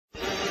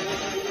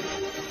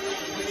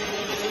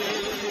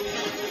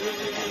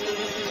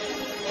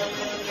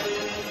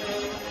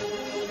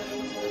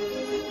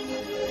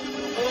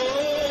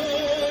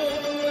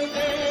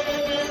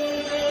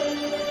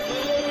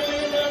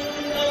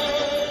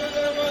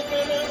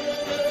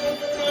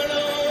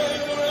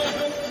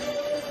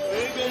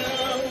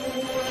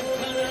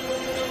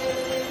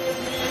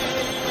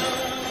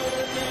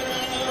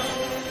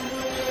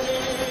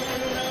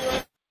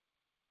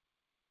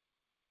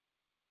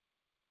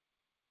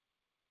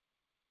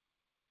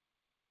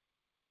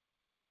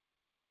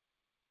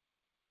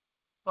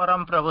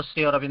परम प्रभु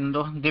श्री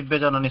अरविंदो दिव्य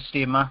जननी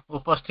श्रीमा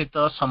उपस्थित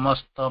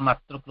समस्त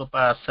मातृकृपा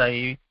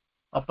आशायी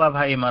अपा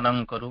भाई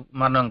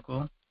मानंकु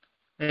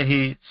एही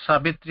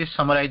सावित्री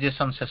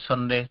समराइजेशन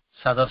सेशन रे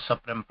सादर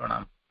सप्रेम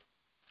प्रणाम।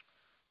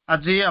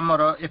 आज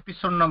आमर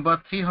एपिसोड नंबर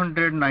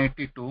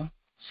 392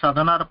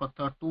 साधनार पथ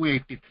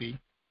 283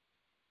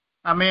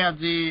 आमे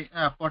आज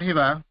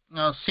पढ़िबा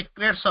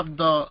secrets of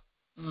the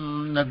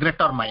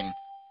greater mind.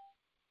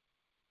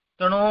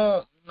 तेणु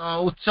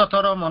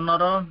उच्चतर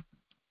मनर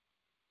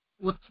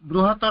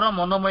बृहतर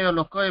मनोमय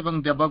लोक एवं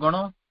देवगण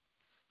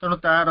तेणु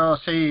तार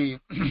से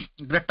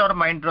ग्रेटर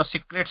माइंड रो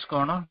सीक्रेट्स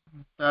कौन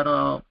तार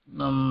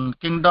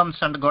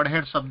kingdoms and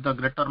गॉडहेड्स of the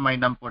greater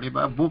mind हम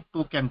पढ़िबा बुक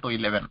 2 कैंटो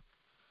 11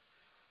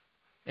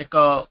 एक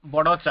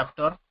बड़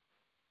चैप्टर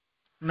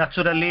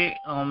नेचुरली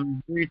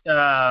दुईटा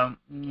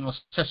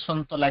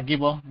सेशन तो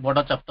लागिबो बड़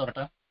चैप्टर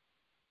टा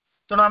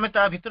तेणु आम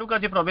ता भितर को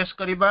आज प्रवेश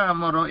करबा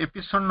हमर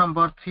एपिसोड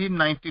नंबर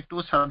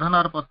 392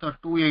 साधनार पथ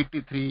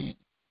 283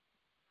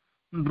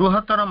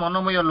 बृहत्तर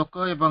मनोमय लोक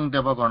एवं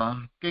Devgan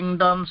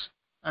kingdoms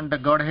and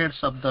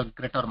गॉडहेड्स of the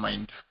greater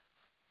mind.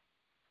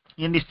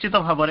 ये निश्चित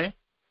भाव में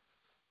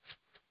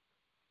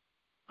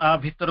आ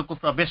भितर को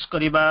प्रवेश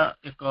करबा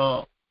एक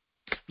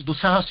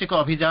दुसाहसिक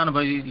अभियान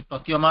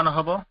प्रतीयमान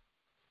हब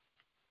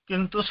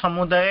किंतु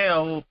समुदाय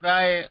और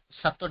प्राय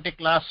 7टी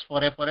क्लास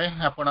परे परे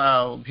आपण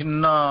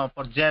भिन्न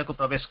पर्याय को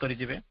प्रवेश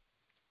करिजिबे।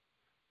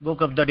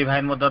 Book of the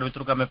divine mother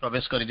भितर को आम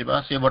प्रवेश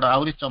करिजिबा से बड़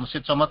आउरी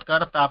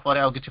चमत्कार तापर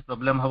आ किछि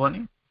प्रॉब्लम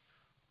हबनी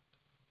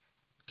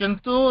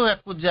किंतु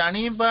याकु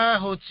जानिबा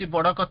होछि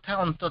बड़ कथा।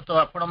 अंतत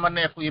आपण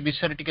माने याकु ये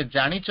विषय टिके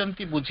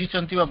जानिचंती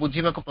बुझिचंती बा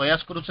बुझिबा को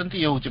प्रयास करूचंती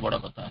ये होछि बड़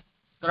कथा।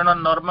 कारण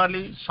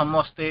नॉर्मली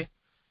समस्ते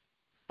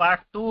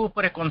पार्ट 2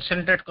 ऊपर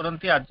कंसंट्रेट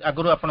करंती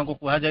आगरु आपण को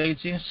कुहा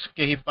जाईछि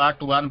केही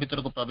पार्ट 1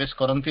 भीतर को प्रवेश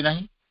करंती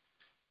नाही।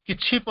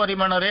 किछि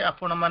परिमाण रे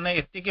आपण माने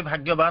एतिके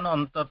भाग्यवान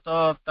अंतत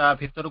ता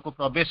भीतर को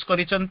प्रवेश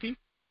करिचंती।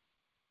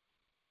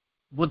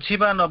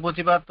 बुझीबा न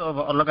बुझीबा तो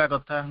अलगा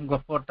कथा।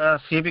 गपटा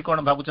सी भी कौन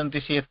भावुचंती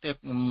सी एते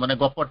माने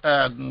गपटा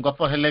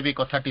गप हेले भी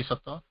कथाटी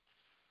सत।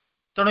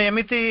 तेणु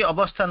एमिति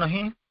अवस्था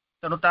नहीं।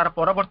 तेणु तार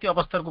परवर्ती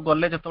अवस्था को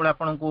गले जतबेले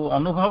आपण को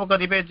अनुभव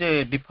करिवे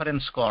जे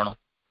डिफरेंस कौन।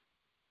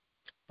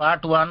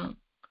 पार्ट 1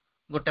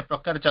 गोटे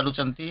प्रकार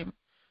चलुचंती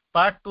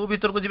पार्ट 2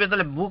 भीतर को जिबे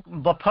तले बुक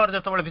बफर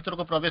जतबेले भीतर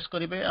को प्रवेश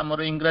करिवे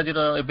हमर इंग्रजी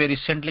रो एबे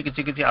रिसेंटली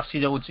किछि किछि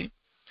आसी जाउची।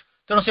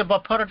 तेणु से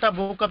बफरटा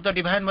book of the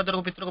divine mother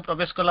को भीतर को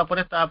प्रवेश कला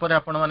परे तापर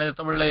आपण माने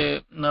जतबेले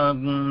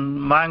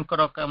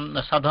मांकर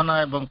साधना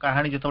एवं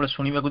कहानी जतबेले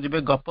सुनिबा को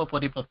जिबे गप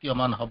परि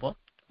प्रतीयमान हबो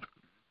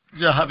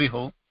जहा भी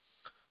हो।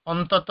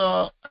 अंतत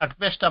एट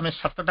बेस्ट आमे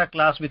 7टा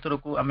क्लास भीतर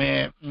को आमे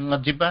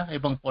जिबा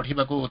एवं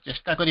पढ़िबा को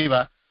चेष्टा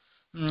करिबा।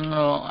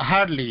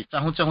 हार्डली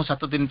चाहू चाहू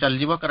 7 दिन चल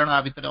जीवो कारण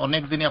आ भीतर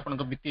अनेक दिन आपण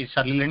को बीती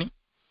सारिलेनी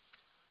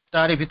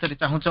तारी भीतर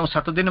चाहू चाहू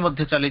 7 दिन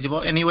मध्य चली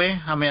जीवो। एनीवे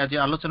हमें आज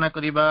आलोचना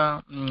करिबा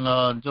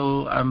जो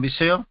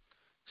विषय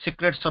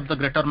secrets of the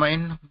greater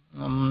mind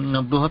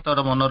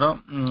बृहत्तर मनर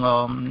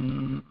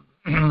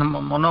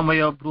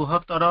मनोमय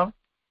बृहत्तर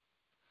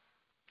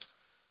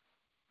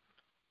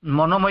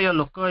मनोमय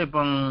लोक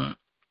एवं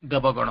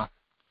देवगण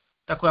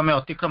ताको हमें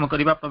अतिक्रम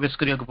करिबा प्रवेश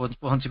करिया को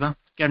पहुंचीबा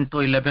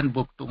कैंटो 11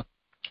 बुक 2।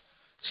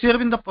 श्री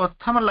अरविंद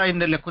प्रथम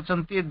लाइन रे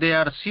लिखुचंती they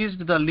are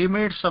seized the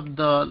limits of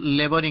the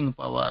labouring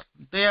power.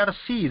 They are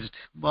seized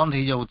बंद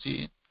हो जाउची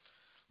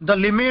the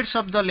limits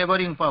of the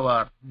labouring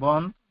power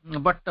बंद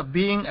but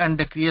being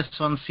and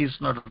creation seize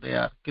not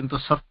there. किंतु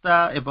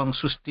सत्ता एवं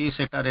सृष्टि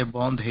सेटारे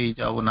बंद हो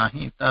जाउ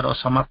नाही तार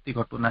समाप्ति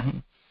घटू नाही।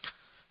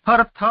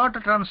 For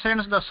thought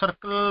transcends the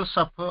circles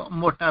of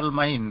mortar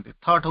mind.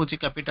 Thought होची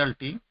capital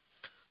T.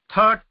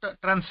 Thought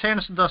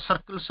transcends the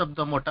circles of the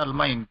mortar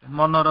mind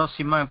मनर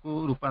सीमा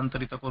को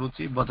रूपांतरित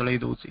करूची बदलाई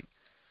दउची।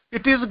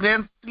 It is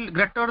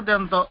greater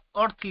than the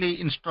earthly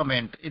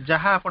instrument.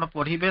 जहाँ आपण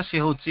पढ़िबे से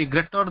होची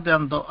greater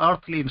than the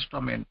earthly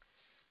instrument.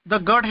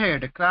 The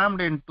godhead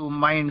क्राम्ड into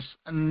minds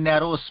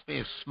narrow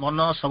space.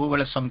 मन सब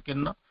बेले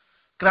संकीर्ण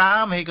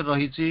क्राम हेक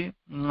रहिची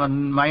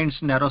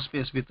माइंड्स नैरो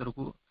स्पेस भीतर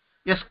को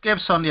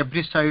escapes on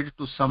every side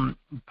to some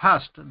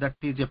vast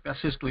that is a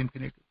passage to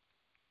infinity.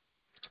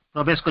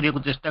 प्रवेश करिया को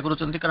चेष्टा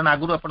करूचंती कारण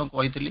आगुरु आपण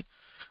कहितली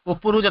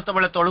उपरु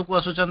जतबेले तळु को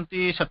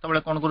आसुचंती सेतबेले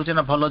कोन करूचे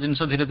ना भलो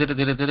जिंस धीरे धीरे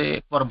धीरे धीरे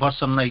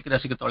परवर्सन नै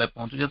राशि के तळे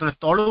पहुंचु। जतबेले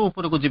तळु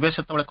ऊपर को जिवे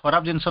सेतबेले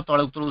खराब जिंस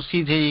तळे उतरु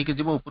सीज हेई के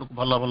जिवो ऊपर को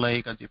भलो भलो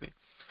हेई का जिवे।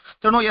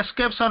 तेणु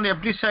escapes on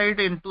every side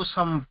into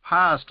some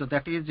fast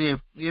that is a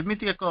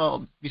एमिति एक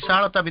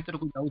विशालता भीतर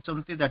को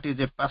जाउचंती that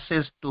is a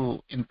passage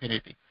to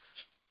infinity.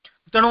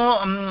 तेणु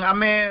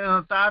आमे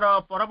तार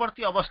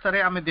परवर्ती अवस्था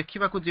रे आमे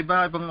देखिबा को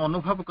जिबा एवं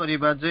अनुभव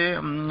करिबा J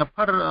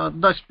for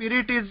the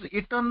spirit is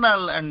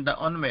eternal and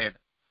Unmade.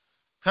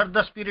 For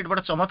the spirit बड़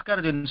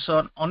चमत्कार जिंस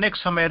अनेक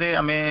समय रे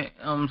आमे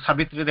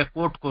सावित्री रे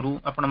कोट करू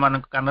आपण मान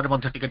कान रे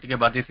मध्ये टिके टिके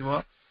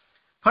बाजिथिबो।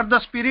 For the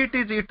spirit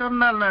is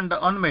eternal and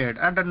Unmade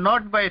and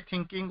not by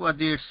thinking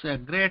was its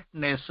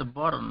greatness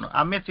born.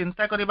 आमे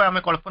चिंता करिबा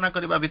आमे कल्पना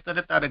करिबा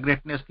भितरे तार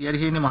ग्रेटनेस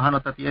तयारी हेनी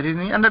महानता तयारी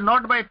हेनी and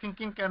not by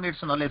thinking can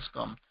it's knowledge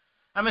कम।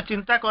 आमे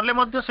चिंता करले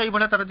मध्य सही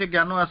भले तार जे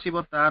ज्ञान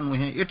आसीबो ता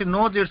नुहे। It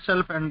knows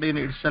itself and in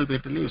itself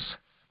it lives.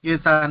 ये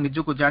ता निज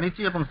को जानी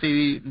एवं से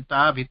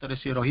ता भीतर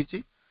से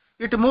रही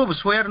it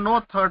moves where no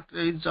thought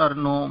is और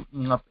नो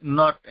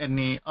नॉट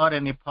एनी और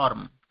एनी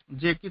फॉर्म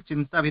जे कि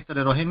चिंता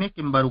भीतर रहेनी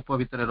किंबा रूप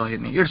भीतर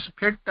रहेनी it's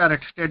fit are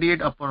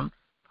studied upon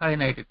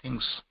finite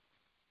things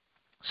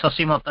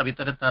ससीमता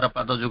भीतर तार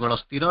पाद जुगल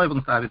स्थिर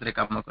एवं ता भीतर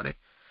काम करे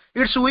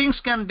its wings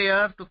can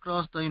dare to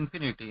cross the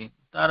infinity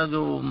तार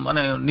जो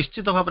माने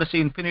निश्चित भाव से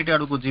इन्फिनिटी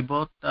आड़ को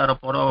जीव तार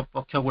पर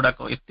पक्ष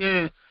गुड़ाक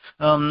एत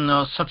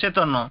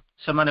सचेतन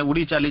से माने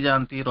उड़ी चली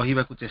जाती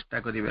रहा चेष्टा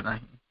करेंगे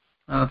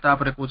ना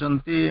तापर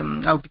कहते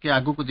आगे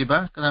आगू को जावा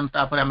कारण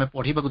तापर आम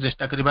पढ़ा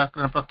चेष्टा करवा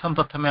कारण प्रथम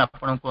प्रथम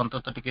आपण को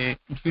अंतत टे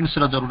हिंट्स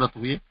जरूरत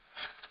हुए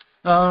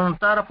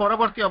तार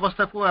परवर्ती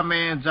अवस्था को आम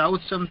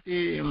जाऊँच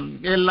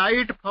ए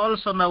light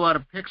falls on our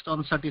vexed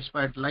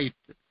अनसाटिस्फाइड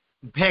light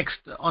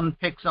vexed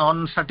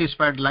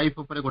अनसाटिस्फाइड life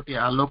ऊपर गोटे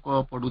आलोक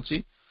पड़ुची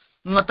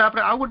तापर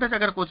आउ गोटे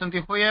जगह कहते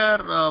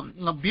where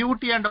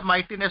beauty and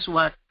mightiness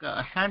work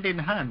hand in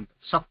hand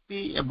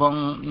शक्ति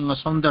एवं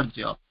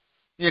सौंदर्य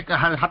एक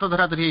हाथ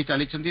धरा धरी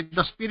चली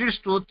the spirit's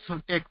truth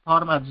take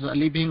form as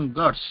living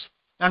gods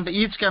and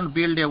each can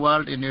build a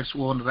world in its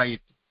own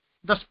right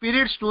the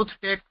spirit's truth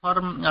take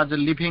form as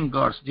living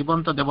God's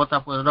जीवंत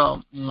देवता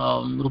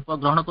रूप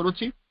ग्रहण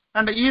करुच्ची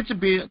and each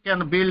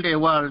can build a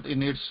world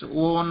in its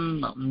own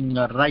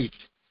right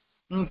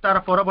तार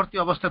परवर्ती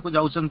अवस्था को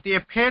जाउचंती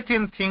faith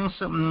in things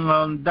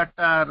that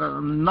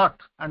are not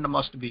and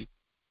must be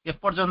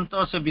एपर्यंत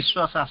से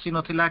विश्वास आसी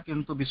नथिला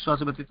किंतु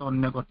विश्वास व्यतीत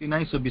अन्य गति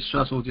नाही से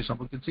विश्वास होची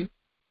सब किछि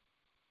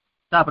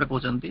तापर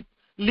कहउचंती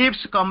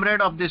lives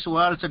comrade of this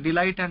world's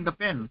delight and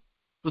pain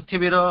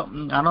पृथ्वीर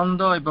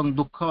आनंद एवं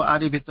दुख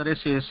आरि भितरे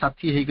से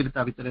साथी हेकि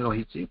ता भितरे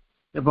रहिछि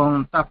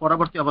एवं ता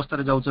परवर्ती अवस्था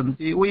रे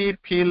जाउचंती we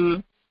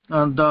feel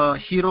the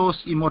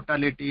hero's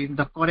immortality,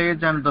 the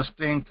courage and the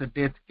strength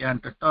death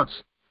can't touch.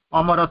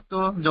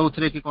 अमरत्व जो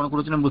थे कि कौन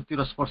करूँ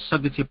मृत्युर स्पर्श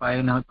किसी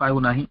पाऊ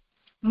ना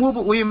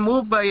we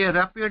move by a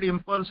rapid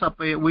impulse of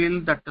a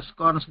will that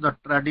scorns the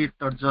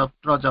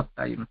trudge of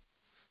time.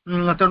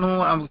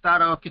 तेणु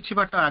तार किछि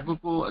बाट आगु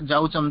को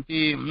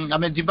जाउचंती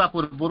आमे जिबा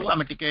पूर्व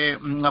आमे टिके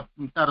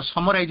तार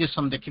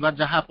समराइजेशन देखिबा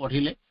जहा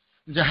पढिले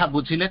जहा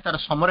बुझिले तार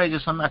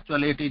summarization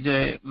actually it is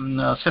A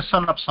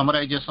session of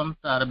summarization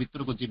तार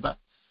भीतर को जिबा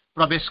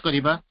प्रवेश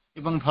करिबा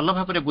एवं भल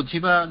भाव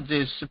बुझिबा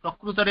जे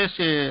प्रकृत रे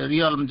से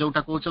रियल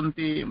जोटा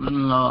कहउचंती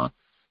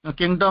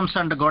kingdoms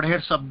and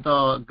गॉडहेड्स of the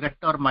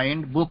greater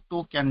mind book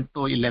 2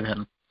 canto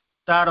 11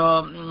 तार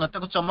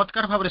ताको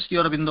चमत्कार भाव रे श्री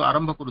अरविंद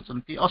आरंभ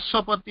करूचंती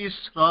असपति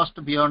crossed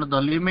beyond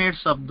the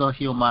limits of the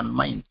human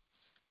mind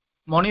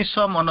Manish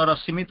मनर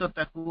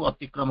सीमितता को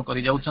अतिक्रम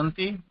करि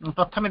जाउचंती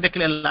प्रथमे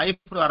देखले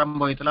लाइफ रो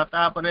आरंभ होइतला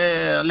तापरे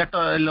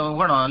लेटर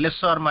कोन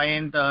लेसर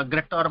माइंड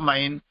ग्रेटर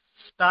माइंड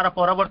तार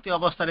परवर्ती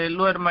अवस्था रे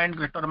लोअर माइंड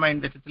ग्रेटर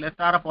माइंड देखिथिले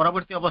तार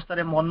परवर्ती अवस्था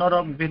रे मनर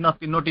विभिन्न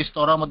तीनोटी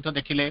स्तर मध्ये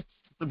देखिले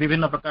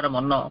विभिन्न प्रकार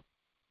मन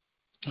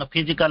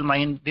फिजिकल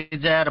माइंड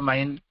डिजायर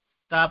माइंड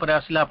तापर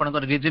आसिला आपन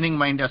रीजनिंग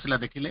माइंड आसिला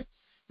देखिले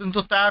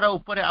किंतु तार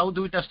ऊपर आउ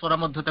दुईटा स्तर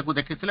मध्ये ताकू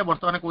देखिथिले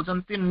वर्तमान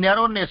कहउचंती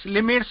narrowness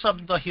limits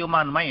of the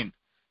human mind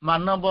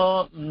मानव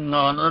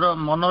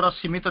मनर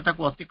सीमितता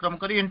को अतिक्रम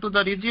करी into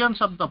the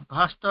regions of the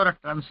भास्टर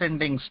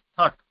transcending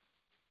thought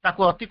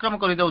ताको अतिक्रम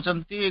कर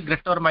जाउचंती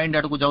ग्रेटर माइंड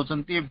आड़ को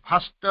जाउचंती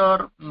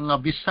भास्टर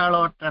विशाल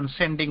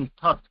ट्रांसेंडिंग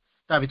थॉट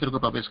ता भीतर को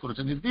प्रवेश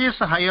करूचंती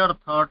this higher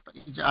thought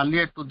is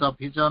अलिएड to the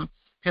vision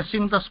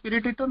facing the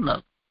spirit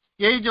eternal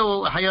ये जो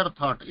हायर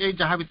थॉट ये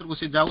जहां भीतर को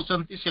से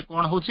जाउचंती से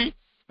कोन होची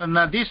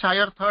ना this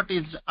higher thought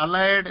is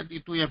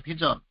allied to a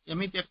vision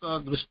एमिति एक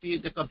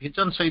दृष्टि एक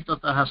विजन सहित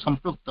ताहा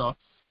संपृक्त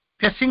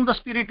facing the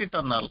spirit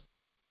eternal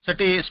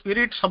Sethi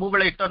spirit सब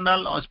बेले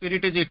eternal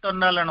spirit is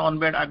eternal and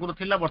अनबेड आगुर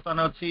थिला वर्तमान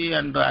अछि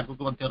एंड आगु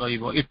को मध्ये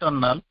रहिबो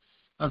इटर्नल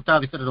ता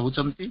भीतर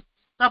रहउचंती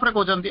तापर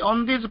कहउचंती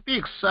on this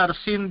pics are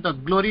seen the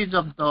glories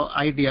of the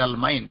ideal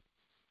mind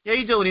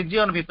यही जो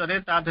रीजन भीतर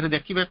ता धरे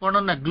देखिबे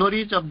कोन ना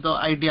glories of the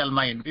ideal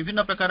mind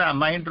विभिन्न प्रकार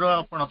माइंड रो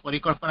आपण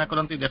परिकल्पना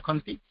करंती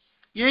देखंती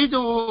यही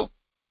जो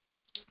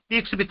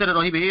पिक्स भीतर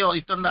रहिबे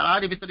इटर्नल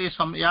आर भीतर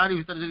यार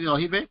भीतर जदि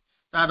रहिबे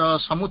तार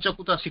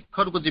समुचकुता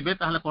शिखर को जीवे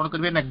ताहले कोन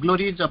करबे ना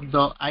glories of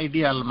the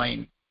ideal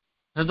mind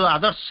जो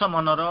आदर्श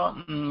मनर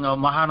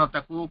महानता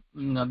को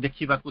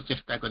देखिबा को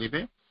चेष्टा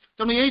करिवे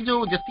तेणु यही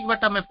जो जति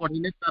बाटा में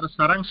पढ़िले तार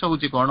सारांश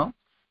होची कोन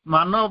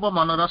मानव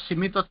मनर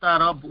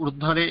सीमिततार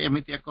ऊर्ध्वरे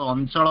एमिति एक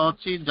अंचल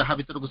अछि जहा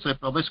भीतर को से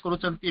प्रवेश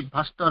करूचंती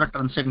भास्टर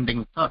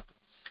ट्रांसेंडिंग थॉट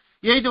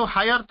यही जो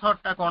हायर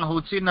थॉट ता कोन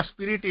होची ना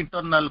स्पिरिट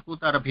इंटरनल को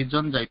तार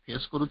विजन जाई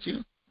फेस करूची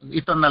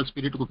इंटरनल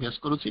स्पिरिट को फेस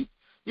करूची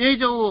ये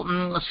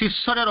जो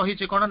शीर्ष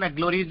रही कौन ना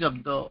glories of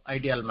the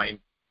ideal mind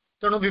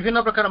तेणु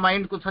विभिन्न प्रकार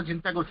माइंड को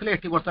चिंता करते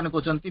एटी बर्तमान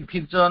कहते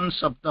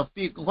विजन्स ऑफ द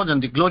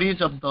कहते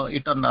glories of the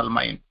eternal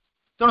mind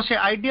तेणु से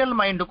आइडियल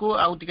माइंड को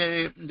आउ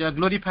टिके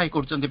ग्लोरीफाई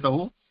करते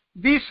प्रभु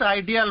this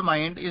ideal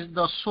mind is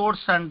the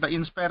source and the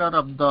inspirer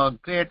of the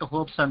great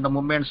hopes and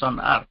movements on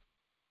earth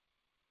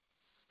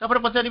तापर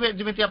पचारे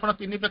जमी आप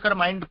तीन प्रकार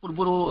माइंड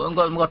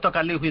पूर्व गत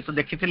काली हुए तो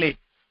देखी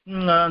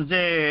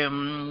जे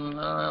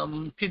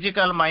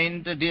फिजिकल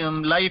माइंड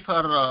लाइफ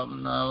और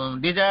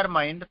डिजायर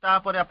माइंड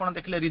तापर आपण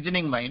देखले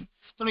रीजनिंग माइंड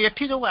ତେଣୁ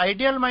ଏଠି ଯୋଉ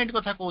ଆଇଡିଆଲ ମାଇଣ୍ଡ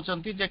କଥା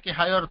କହୁଛନ୍ତି ଯେ କି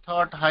ହାୟର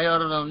ଥଟ୍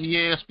ହାୟର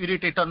ଇଏ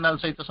ସ୍ପିରିଟ ଇଟରନାଲ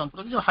ସହିତ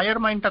ସମ୍ପର୍କ ଯୋଉ ହାୟର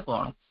ମାଇଣ୍ଡ ଟା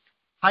କଣ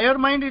higher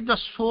mind is the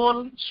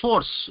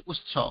source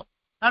ଉତ୍ସ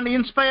and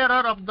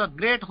inspirer of the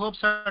great hopes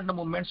and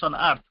movements on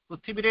earth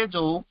ପୃଥିବୀରେ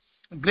ଯୋଉ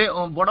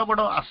ବଡ ବଡ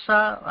ଆଶା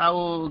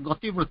ଆଉ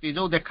ଗତିବୃତ୍ତି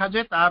ଯୋଉ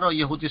ଦେଖାଯାଏ ତାର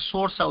ଇଏ ହଉଛି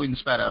ସୋର୍ସ ଆଉ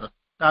ଇନ୍ସପାୟାର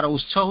ତାର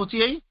ଉତ୍ସ ହଉଛି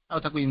ଏଇ ଆଉ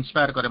ତାକୁ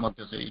ଇନ୍ସପାୟାର କରେ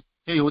ମଧ୍ୟ ସେଇ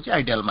ହଉଛି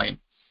ideal mind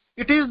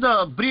eat is the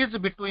bridge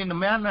between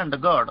man and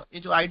ଗଡ୍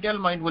ଏଇ ଯୋଉ ଆଇଡିଆଲ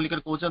ମାଇଣ୍ଡ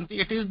ବୋଲିକରି କହୁଛନ୍ତି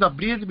ଇଟ୍ is the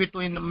bridge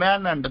between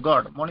man and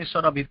ଗଡ୍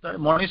ମଣିଷର ଭିତରେ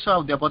ମଣିଷ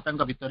ଆଉ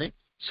ଦେବତାଙ୍କ ଭିତରେ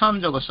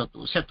ସଂଯୋଗ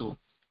ସେତୁ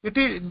It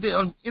is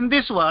in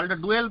this world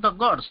dwell the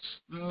gods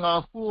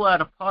who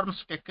are forms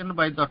taken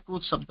by the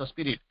truths of the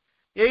spirit.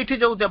 ଏଇଠି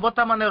ଯୋଉ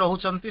ଦେବତା ମାନେ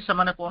ରହୁଛନ୍ତି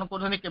ସେମାନେ କଣ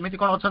କରୁଛନ୍ତି କେମିତି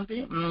କଣ ଅଛନ୍ତି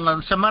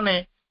ସେମାନେ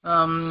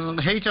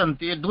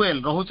ହେଇଛନ୍ତି ଡୁଏଲ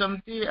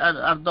ରହୁଛନ୍ତି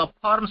are the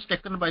forms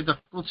taken by the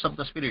truths of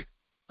the spirit.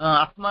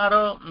 ଆତ୍ମାର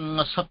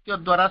ସତ୍ୟ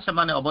ଦ୍ୱାରା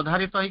ସେମାନେ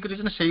ଅବଧାରିତ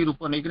ହେଇକରି ସେଇ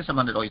ରୂପ ନେଇକରି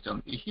ସେମାନେ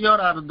ରହିଛନ୍ତି. Here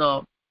are the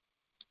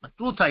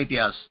truth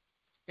ideas.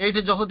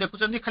 ଏଇଠି ଯୋଉ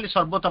ଦେଖୁଛନ୍ତି ଖାଲି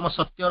ସର୍ବୋତ୍ତମ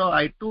ସତ୍ୟର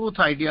truth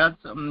ideas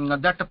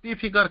that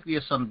prefigure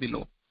creation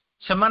below.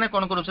 ସେମାନେ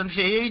କଣ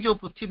କରୁଛନ୍ତି ଏଇ ଯୋଉ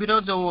ପୃଥିବୀର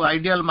ଯୋଉ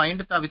ଆଇଡିଆଲ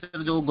ମାଇଣ୍ଡ ତା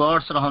ଭିତରେ ଯୋଉ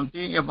ଗଡ୍ସ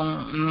ରହନ୍ତି ଏବଂ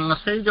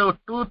ସେଇ ଯୋଉ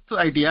ଟ୍ରୁଥ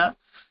ଆଇଡିଆ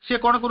ସେ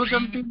କଣ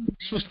କରୁଛନ୍ତି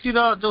ସୃଷ୍ଟିର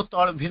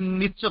ଯୋଉ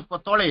ନିଚ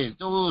ତଳେ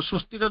ଯୋଉ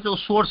ସୃଷ୍ଟିର ଯୋଉ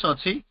ସୋର୍ସ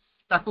ଅଛି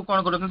ତାକୁ କଣ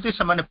କରୁଛନ୍ତି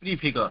ସେମାନେ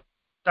ପ୍ରିଫିଗର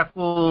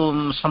ତାକୁ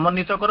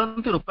ସମନ୍ୱିତ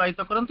କରନ୍ତି ରୂପାୟିତ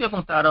କରନ୍ତି ଏବଂ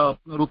ତାର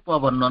ରୂପ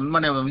ବର୍ଣ୍ଣନ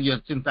ମାନେ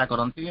ଚିନ୍ତା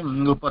କରନ୍ତି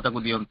ରୂପ ତାକୁ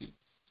ଦିଅନ୍ତି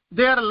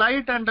ଦେ ଆର୍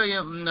ଲାଇଟ୍ ଆଣ୍ଡ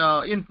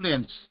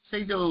ଇନଫ୍ଲୁଏନ୍ସ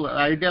ସେଇ ଯୋଉ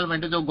ଆଇଡିଆଲ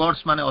ମାଇଣ୍ଡ ଯୋଉ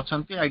ଗଡ୍ସ ମାନେ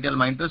ଅଛନ୍ତି ଆଇଡିଆଲ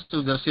ମାଇଣ୍ଡ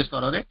ସେ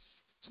ସ୍ତରରେ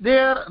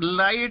their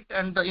light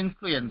and the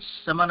influence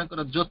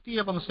ସେମାନଙ୍କର ଜ୍ୟୋତି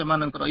ଏବଂ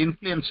ସେମାନଙ୍କର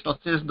influence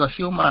touches the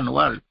human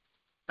world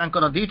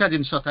ତାଙ୍କର ଦିଟା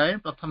ଜିନିଷ ଥାଏ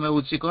ପ୍ରଥମେ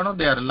ହେଉଛି କଣ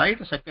their light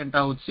second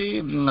ଟା ହେଉଛି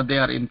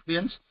their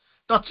influence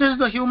touches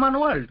the human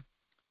world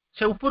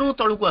ସେ ଉପରୁ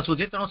ତଳକୁ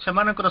ଆସୁଛି ତେଣୁ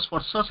ସେମାନଙ୍କର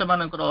ସ୍ପର୍ଶ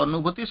ସେମାନଙ୍କର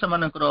ଅନୁଭୂତି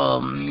ସେମାନଙ୍କର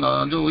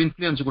ଯୋଉ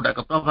influence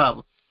ଗୁଡାକ ପ୍ରଭାବ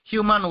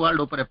human world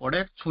ଉପରେ ପଡେ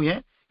ଛୁଏଁ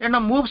and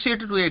moves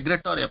it to a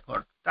greater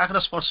effort ତାଙ୍କର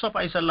ସ୍ପର୍ଶ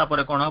ପାଇସାରିଲା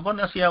ପରେ କଣ ହବ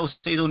ନା ସିଏ ଆଉ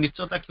ସେଇ ଯୋଉ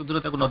ନିଚତା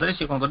କ୍ଷୁଦ୍ରତାକୁ ନ ଧରି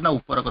ସିଏ କଣ କରେ ନା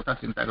ଉପର କଥା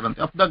ଚିନ୍ତା କରନ୍ତି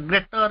ଅଫ ଦ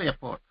ଗ୍ରେଟର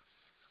ଏଫର୍ଟ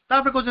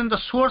ତାପରେ କହୁଛନ୍ତି ଦ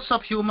source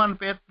of Humane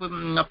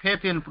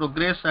faith in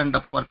progress and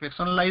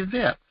perfection lies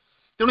there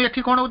ତେଣୁ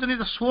ଏଠି କଣ ହଉଛନ୍ତି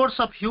ଦ source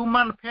of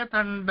Humane faith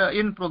and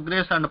in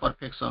progress and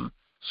perfection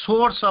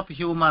source of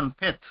Humane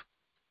faith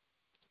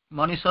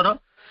ମଣିଷର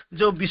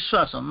ଯୋଉ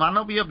ବିଶ୍ୱାସ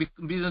ମାନବୀୟ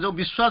ଯୋଉ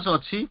ବିଶ୍ୱାସ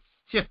ଅଛି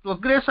ସେ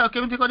ପ୍ରୋଗ୍ରେସ ଆଉ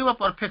କେମିତି କରିବ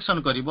ପରଫେକ୍ସନ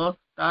କରିବ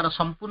ତାର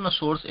ସମ୍ପୂର୍ଣ୍ଣ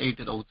ସୋର୍ସ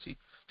ଏଇଠି ରହୁଛି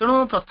ତେଣୁ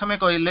ପ୍ରଥମେ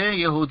କହିଲେ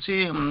ଇଏ ହଉଛି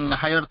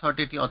ହାୟର ଥଟ୍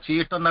ଏଠି ଅଛି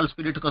ଇଟରନାଲ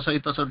ସ୍ପିରିଟଙ୍କ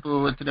ସହିତ ସେଠୁ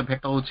ଏଥିରେ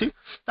ଭେଟ ହଉଛି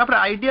ତାପରେ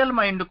ଆଇଡିଆଲ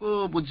ମାଇଣ୍ଡକୁ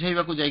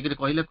ବୁଝେଇବାକୁ ଯାଇକରି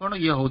କହିଲେ କଣ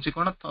ଇଏ ହଉଛି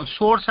କଣ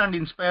source and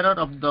inspire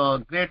of the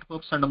great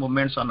hops and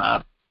ମୁଭମେଣ୍ଟସ on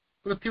earth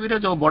ପୃଥିବୀରେ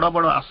ଯୋଉ ବଡ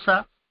ବଡ ଆଶା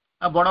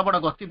ଆଉ ବଡ ବଡ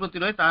ଗତିବୃତ୍ତି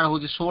ରହେ ତାର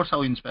ହଉଛି ସୋର୍ସ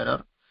ଆଉ ଇନ୍ସପାୟାର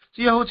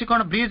ସିଏ ହଉଛି କଣ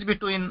ବ୍ରିଜ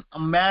ବିଟୱିନ୍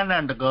ମ୍ୟାନ୍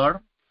ଆଣ୍ଡ ଗଡ୍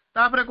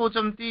ତାପରେ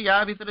କହୁଛନ୍ତି ୟା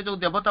ଭିତରେ ଯୋଉ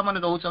ଦେବତା ମାନେ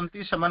ରହୁଛନ୍ତି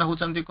ସେମାନେ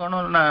ହଉଛନ୍ତି କଣ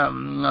ନା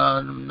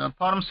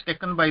forms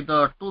taken Bai the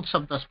ଟ୍ରୁଥ୍ସ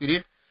of the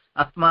spirit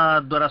ଆତ୍ମା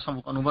ଦ୍ୱାରା ସବୁ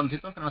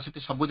ଅନୁବନ୍ଧିତ କାରଣ ସେଠି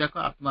ସବୁ ଯାକ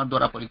ଆତ୍ମା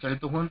ଦ୍ୱାରା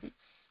ପରିଚାଳିତ ହୁଅନ୍ତି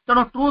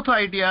ତେଣୁ ଟ୍ରୁଥ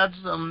ଆଇଡିଆଜ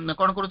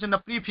କଣ କରୁଛି ନା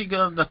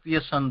ପ୍ରିଫିଗର ଦ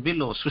କ୍ରିଏସନ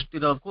ବିଲୋ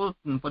ସୃଷ୍ଟିରକୁ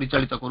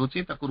ପରିଚାଳିତ କରୁଛି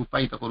ତାକୁ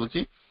ରୂପାୟିତ କରୁଛି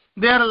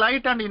ଦେ ଆର୍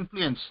ଲାଇଟ୍ ଆଣ୍ଡ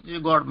ଇନଫ୍ଲୁଏନ୍ସ ଏ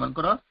ଗଡ୍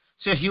ମାନଙ୍କର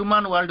ସେ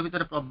ହ୍ୟୁମାନ ୱାର୍ଲଡ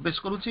ଭିତରେ ପ୍ରବେଶ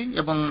କରୁଛି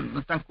ଏବଂ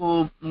ତାଙ୍କୁ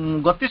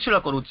ଗତିଶୀଳ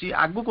କରୁଛି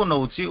ଆଗକୁ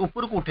ନଉଛି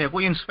ଉପରକୁ ଉଠେଇବାକୁ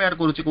ଇନ୍ସପାୟାର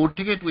କରୁଛି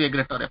କୋଉଠିକି ଟୁ ଏ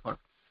ଗ୍ରେଟର ଏଫର୍ଟ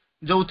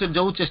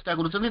ଯୋଉ ଚେଷ୍ଟା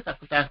କରୁଛନ୍ତି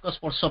ତାଙ୍କ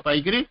ସ୍ପର୍ଶ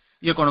ପାଇକିରି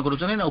ଇଏ କଣ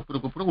କରୁଛନ୍ତି ନା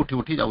ଉପରକୁ ଉଠି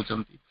ଉଠି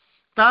ଯାଉଛନ୍ତି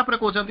ତାପରେ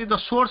କହୁଛନ୍ତି ଦ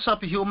source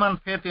of Humane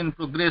faith in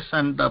progress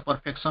and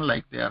perfection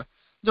like there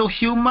ଯୋଉ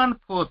ହ୍ୟୁମାନ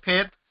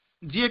ଫେଥ୍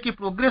ଯିଏ କି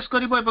ପ୍ରୋଗ୍ରେସ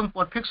କରିବ ଏବଂ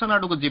ପରଫେକ୍ସନ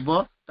ଆଡକୁ ଯିବ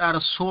ତାର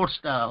ସୋର୍ସ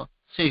ଟା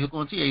ସେଇ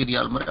କହୁଛି ଏଇ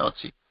ରିଅଲମରେ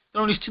ଅଛି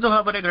ତେଣୁ ନିଶ୍ଚିତ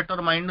ଭାବରେ ଗ୍ରେଟର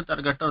ମାଇଣ୍ଡ ତାର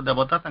ଗ୍ରେଟର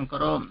ଦେବତା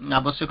ତାଙ୍କର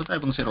ଆବଶ୍ୟକତା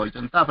ଏବଂ ସେ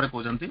ରହିଛନ୍ତି ତାପରେ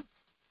କହୁଛନ୍ତି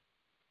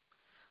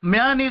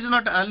man is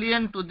not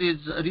ଆଲିଏନ୍ two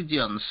these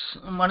regions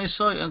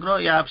ମଣିଷର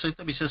ୟା ସହିତ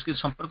ବିଶେଷ କିଛି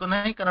ସମ୍ପର୍କ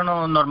ନାହିଁ କାରଣ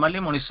ନର୍ମାଲି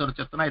ମଣିଷର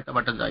ଚେତନା ଏତେ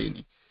ବାଟ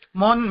ଯାଇନି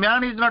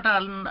Man is not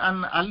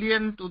an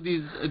alien to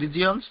these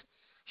regions.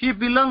 He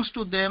belongs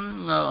to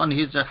them on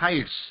his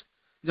heights.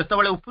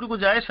 ଯେତେବେଳେ ଉପରକୁ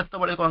ଯାଏ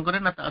ସେତେବେଳେ କଣ କରେ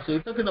ନା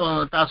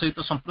ତା ସହିତ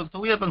ସମ୍ପୃକ୍ତ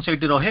ହୁଏ ଏବଂ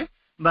ସେଇଠି ରହେ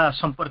ବା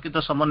ସମ୍ପର୍କିତ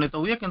ସମନ୍ୱିତ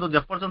ହୁଏ କିନ୍ତୁ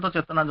ଯେପର୍ଯ୍ୟନ୍ତ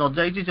ଚେତନା ନ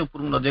ଯାଇଛି ଯେ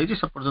ଉପରକୁ ନ ଯାଇଛି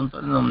ସେ ପର୍ଯ୍ୟନ୍ତ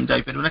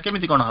ଯାଇପାରିବ ନା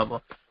କେମିତି କଣ ହବ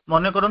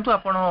ମନେ କରନ୍ତୁ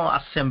ଆପଣ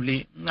ଆସେମ୍ବଲି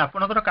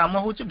ଆପଣଙ୍କର କାମ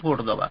ହଉଛି ଭୋଟ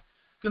ଦବା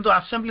କିନ୍ତୁ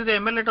ଆସେମ୍ବଲିରେ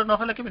ଏମଏଲଏ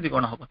ନହେଲେ କେମିତି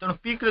କଣ ହବ ତେଣୁ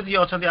ପିକ୍ ରେ ଯିଏ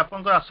ଅଛନ୍ତି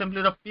ଆପଣଙ୍କର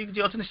ଆସେମ୍ବଲିର ପିକ୍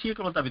ଯିଏ ଅଛନ୍ତି ସିଏ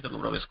କେବଳ ତା ଭିତରକୁ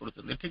ପ୍ରବେଶ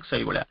କରୁଛନ୍ତି ଠିକ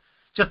ସେଇଭଳିଆ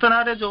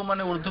ଚେତନାରେ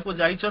ଯୋଉମାନେ ଉର୍ଦ୍ଧ୍ୱକୁ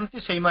ଯାଇଛନ୍ତି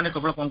ସେଇମାନେ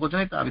କେବଳ କଣ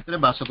କରୁଛନ୍ତି ତା ଭିତରେ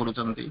ବାସ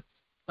କରୁଛନ୍ତି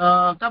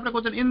ତାପରେ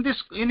କହୁଛନ୍ତି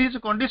in his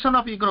condition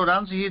of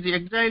ignorance he is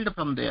exiled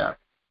from there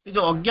ଏ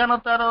ଯୋଉ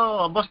ଅଜ୍ଞାନତାର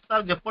ଅବସ୍ଥା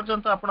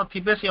ଯେପର୍ଯ୍ୟନ୍ତ ଆପଣ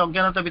ଥିବେ ସେ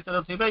ଅଜ୍ଞାନତା ଭିତରେ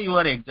ଥିବେ ୟୁ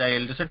ଆର୍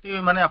ଏକ୍ସାଇଲ୍ଡ ସେଠି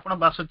ମାନେ ଆପଣ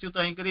ବାସଚ୍ୟୁତ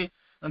ହେଇକରି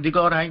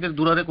ଦିଗହରା ହେଇକରି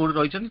ଦୂରରେ କୋଉଠି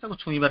ରହିଛନ୍ତି ତାକୁ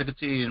ଛୁଇଁବାର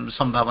କିଛି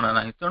ସମ୍ଭାବନା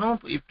ନାହିଁ ତେଣୁ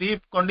ପ୍ରି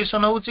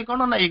କଣ୍ଡିସନ ହଉଛି କଣ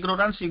ନା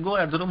ଇଗ୍ନୋରାନ୍ସ ଇଗୋ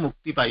ଏଥିରୁ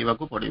ମୁକ୍ତି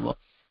ପାଇବାକୁ ପଡିବ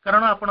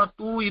କାରଣ ଆପଣ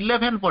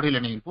 2:11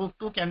 ପଢିଲେଣି ବୁକ୍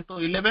 2 କ୍ୟାଣ୍ଟୋ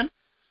 11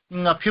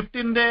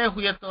 15 ରେ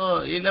ହୁଏ ତ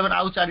 11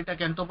 ଆଉ 4ଟା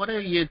କ୍ୟାଣ୍ଟୋ ପରେ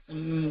ଇଏ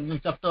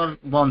ଚାପ୍ଟର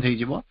ବନ୍ଦ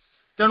ହେଇଯିବ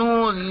ତେଣୁ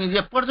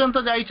ଯେପର୍ଯ୍ୟନ୍ତ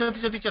ଯାଇଛନ୍ତି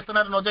ଯଦି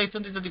ଚେତନାରେ ନ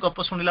ଯାଇଛନ୍ତି ଯଦି ଗପ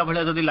ଶୁଣିଲା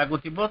ଭଳିଆ ଯଦି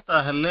ଲାଗୁଥିବ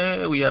ତାହେଲେ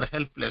वी आर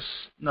हेल्पलेस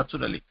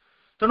ନ୍ୟାଚୁରାଲି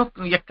तेणु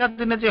एका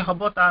दिन जे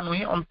हम ता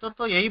नुहे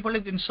अंततः यही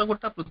जिनस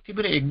गोटा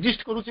पृथ्वी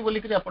एक्जिस्ट करुच्ची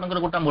बोलिक आपंकर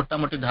गोटा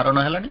मोटामोटी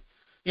धारणा है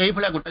यही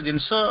भाया गोटे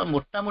जिनस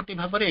मोटामोटी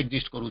भाव में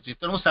एक्जिस्ट करुच्ची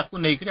तेणु साकू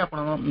नहीं आप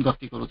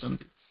गति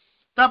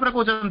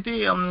कहते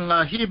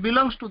ही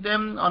बिलंग्स to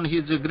them on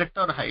his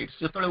greater Heights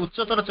जो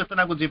उच्चतर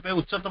चेतना को जीवे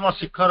उच्चतम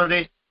शिखर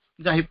रे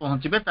जाहि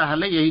पहुंचे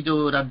ताहले यही जो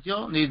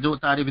राज्य जो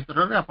तारी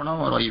भीतर आप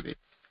रे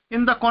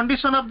in the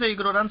condition of the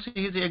ignorance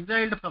he is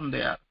exiled from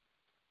there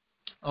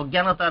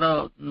अज्ञानतार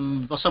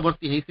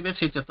बशवर्ती होते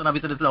से चेतना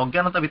भितर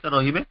अज्ञानता भितर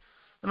रे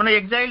माने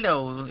एक्साइल्ड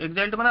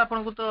एक्साइल्ड माने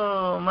आपन को तो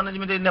माने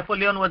जमी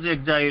Napoleon was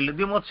exiled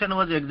demotion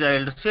was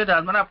exiled से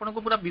माने आपन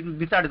को पूरा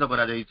विताड़ित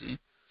करा जायछि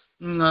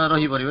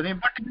रही परिबे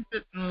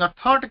but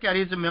thought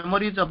carries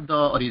memories of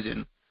the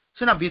origin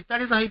सेना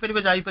विताड़ित होई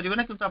परिबे जाई परिबे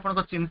ना किंतु आपन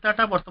को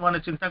चिंताटा वर्तमान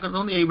चिंता कर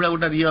दउन एई भला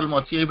गोटा रियल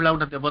अछि एई भला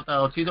गोटा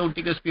देवता अछि जो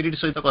टिके स्पिरिट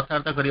सहित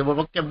कथार्ता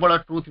करियो केवल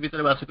ट्रुथ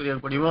भितर वास करिया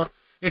पड़िबो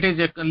it is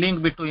a link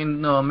between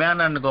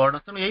man and God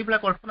तेणु यही भला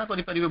कल्पना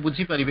करि परिबे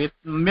बुझी परिबे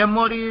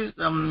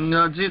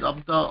memories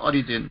of the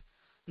origin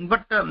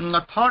but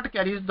thought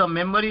carries the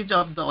memories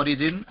of the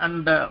origin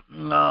and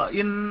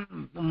in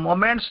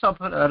moments of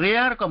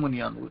rare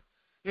communion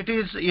it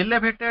is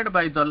elevated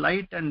by the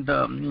light and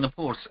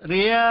force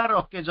rare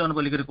occasion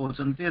बोली कर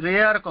कहउछन्ती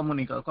rare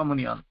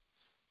communion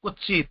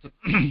कुचित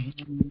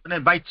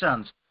माने by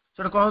chance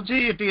sir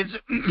कहउछि it is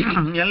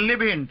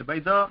elevated by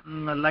the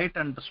light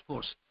and the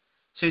force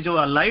से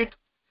जो light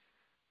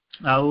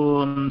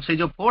आउ से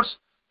जो force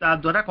ता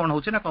द्वारा कौन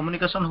होछि ना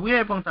कम्युनिकेशन हुए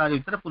एवं तार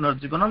भीतर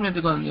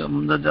पुनर्जीवन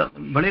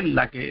भले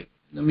लागे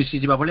मिसी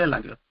जीवा भले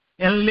लागे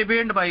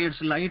एनलिवेंट bye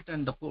its light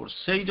and the force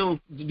से जो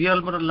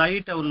रियल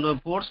लाइट और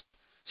फोर्स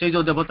से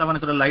जो देवता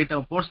मानकर लाइट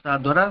और फोर्स ता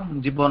द्वारा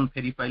जीवन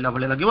फेरी पाइला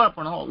भले लागिबो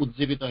आपण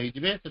उज्जीवित होई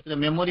जिवे सेते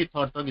मेमोरी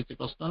थॉट तो किछि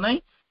प्रश्न नै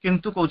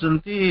किंतु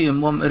कहउछन्ती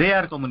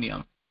रेयर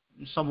कम्युनियन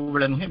सब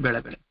बेले नुहे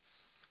बेले बेले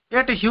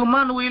Yet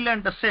human will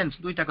and sense,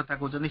 दुईटा कथा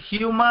कहउछन्ती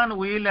human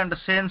will and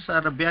sense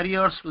are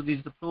barriers to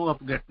this flow of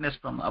greatness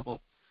from above.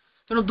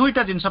 तेणु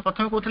दुईटा जिनस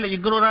प्रथम कहते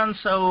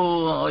इग्नोरांस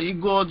और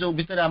इगो जो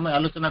भितर आम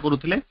आलोचना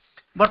करुले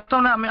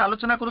बर्तमान आम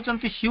आलोचना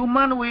करुँच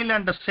ह्यूमन विल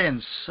एंड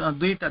सेंस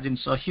दुईटा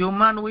जिनस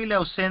ह्यूमन विल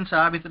और सेंस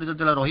आ भितर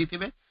जो रही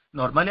थे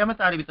नॉर्मली आम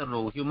तार भीतर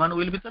रो ह्यूमन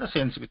विल भितर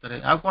सेंस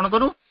भितर आ कौन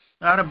करूँ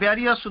are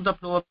barriers to the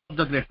flow of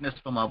the greatness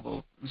from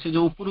above से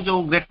जो ऊपर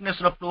जो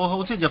ग्रेटनेस रो फ्लो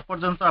होउछि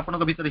जेपर्यंत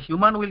आपन भितर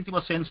ह्यूमन विल थिबो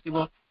सेंस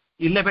थिबो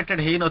इलेवेटेड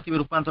हे नथिबे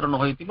रूपांतर न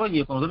होइतिबो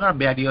ये कोन ना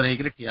बैरियर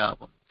हेकरे ठिया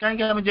हबो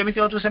काहे हम जेमिति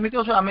अछु सेमिति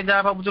अछु आमे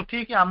जा भाबु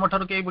ठीक आम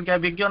ठर के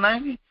विज्ञ नाही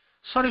कि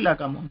सरीला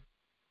काम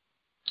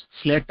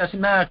स्लेट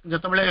सिना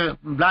जतबेले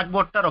ब्लैक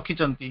बोर्ड ता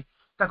रखिचंती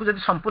ताकू जदि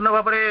संपूर्ण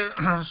भाव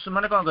में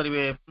माने कोन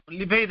करिवे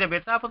लिभेई देबे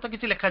तापर तो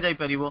किछि लेखा जाई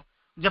परिबो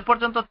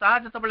जेपर्यंत ता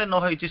जतबेले न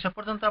होइछि से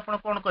पर्यंत आपण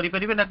कोन करि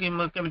परिबे ना कि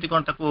केमिति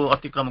कोन ताकू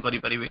अतिक्रम करि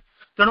परिबे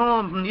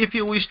तेणु if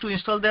you wish to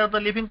install there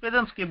the living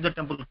presence keep the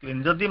temple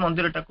clean जदि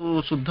मंदिर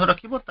टाकू शुद्ध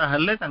रखिबो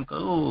ताहले तांको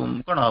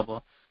कोन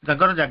हबो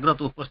जागर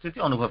जागृत उपस्थिति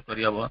अनुभव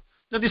करि हबो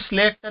जदि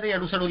स्लेट तारे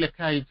एडु सडु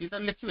लेखा आइछि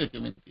त लिखिबे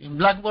केमिति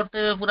ब्लैक बोर्ड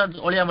ते पूरा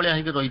अलिया मलिया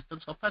हेके रहि त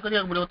सफा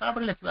करिया पड़िबो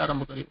तापर लिखिबा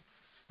आरंभ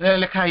करिबो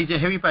लेखा आइजे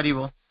हेबी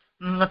पारिबो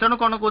तेणु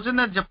कौन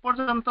कौन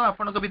जेपर्यंत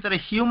आपण भितर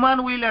ह्यूमन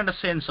विल एंड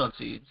सेंस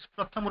अच्छी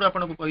प्रथम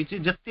आपको कही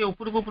जिते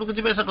उपरक उपरक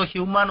जी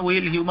human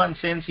will human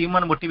sense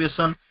human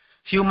motivation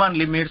human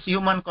limits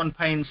human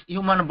कन्फाइन्स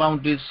human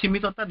boundaries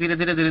सीमितता धीरे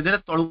धीरे धीरे धीरे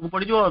तलू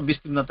पड़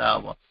विस्तीर्णता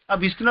हम आ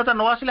विस्तीर्णता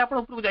न आसिले आप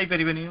उपरक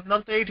जापर ना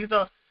तो ये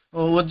तो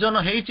ओजन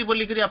होती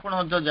बोलिक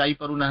जापना ये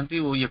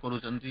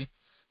कर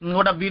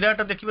गोटा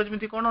विराट देखिए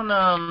जमी कौन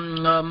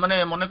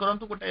माने मन करूँ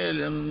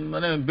गोटे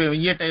माने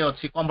ये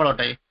अच्छी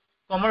कम्बलटाए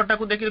कमलटा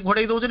को देखिए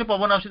घोड़े दौर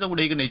पवन आस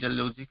गुड़े नहीं चल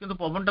जाऊँगी कि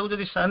पवन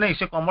टाक नहीं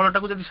से कमलटा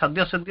को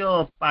साद्य साद्य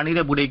पानी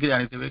में बुड़े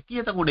आनी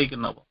किए गुड़े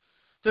नब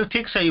तो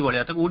ठीक से ही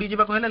भाया उड़ी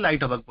जावाक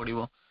लाइट हवाक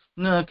पड़ो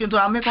किंतु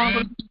आम कौन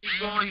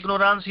कर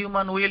इग्नोरांस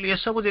ह्यूमन विल ये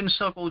सब जिन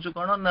कौन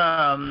कौन ना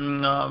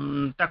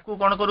ताकू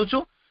कौन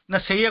करुचु ना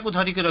से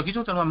धरिक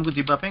रखीचु तेणु आमको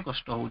जीवाई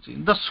कष्ट हो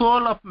the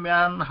soul of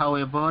man how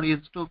ever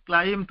is to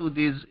climb to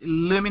this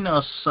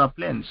luminous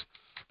planes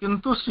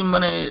किंतु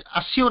माने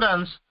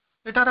आश्योरेंस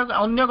एटार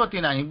अन्य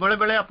गति ना बेले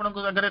बेले आपन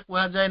जगह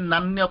कहुए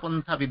नान्य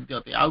पंथा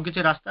विद्यते आउ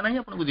किसी रास्ता ना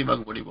आपको जीवाक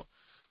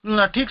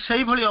पड़ो ठीक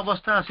से भाई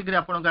अवस्था आसिक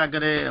आपण आगे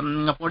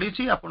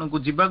पड़ी आपन को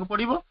जीवाक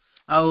पड़ो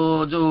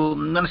आउ जो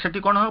मैंने से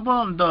कौन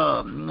हम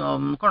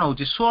द कौन हो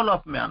सोल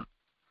ऑफ मैन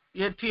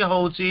ये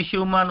हूँ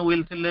ह्यूमन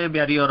विल थे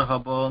बैरियर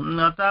हम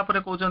तापर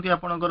कहते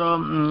आपणकर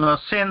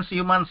सेंस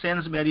ह्यूमन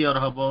सेंस बैरियर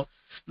हम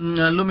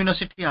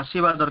लुमिनोसिटी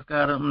आसवा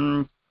दरकार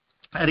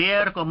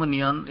रेयर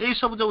कम्युनियन यही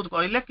सब जो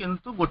कहले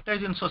किंतु गोटे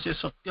जिन से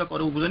सत्य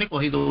करूनी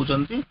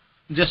कहीदे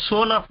जे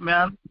सोल ऑफ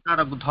मैन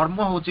तार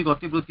धर्म हूँ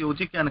गतिवृत्ति हूँ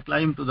can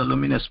climb to the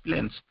luminous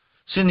planes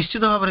से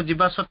निश्चित भाव में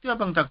जीवा सत्य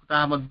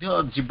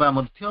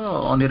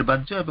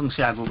अनिर्वाज्य एवं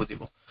से आगू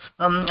जीव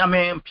आम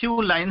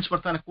फ्यू लाइन्स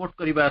बर्तमान कोट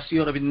करवा श्री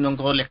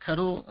अरविंदो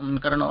लेखारू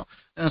कारण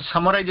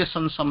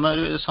समराइजेशन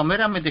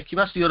समय आम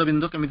देखा श्री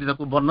अरविंद केमी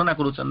वर्णना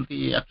करुँच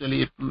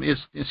एक्चुअली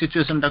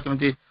सिचुएशन टा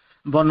केमी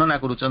वर्णना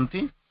करुँच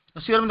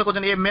श्री अरविंद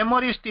कहते a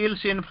memory still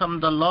scene from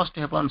the lost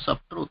havens of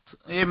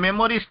truth a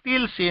memory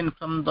still scene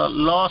from the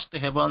lost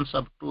havens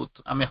of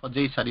truth आमे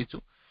हजई सारिछु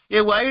a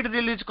wide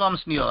release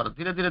comes near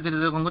धीरे धीरे धीरे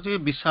धीरे कहूँ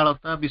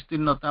विशालता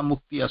विस्तीर्णता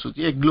मुक्ति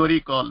आसूची ए ग्लोरी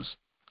कॉल्स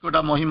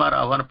गोटा महिमार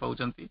आह्वान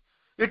पाउचंती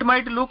it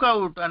might look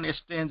out and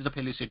exchange the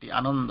felicity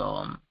आनंद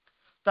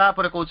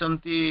तापर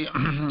कहउचंती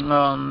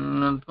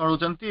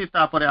कहउचंती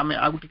तापर आमे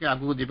आगु टिके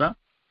आगु दिबा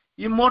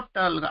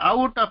immortal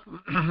out of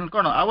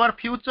कौन our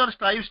future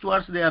strives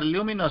towards their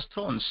luminous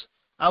thrones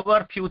our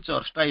future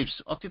strives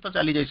अतीत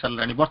चली जाई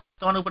सरलानी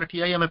वर्तमान ऊपर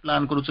ठिया ही हमें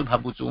plan करूछु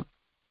भाबुछु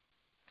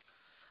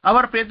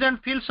our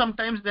present feels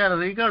sometimes their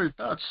regal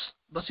touch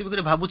बसी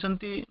बिकरे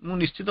भाबुचंती मु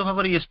निश्चित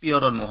भाବରେ ये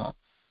स्पियर नुह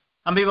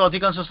हम भी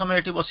अधिकांश समय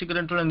एठी बसी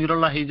करे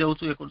निरला हे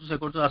जाउछु ए करछु से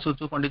करछु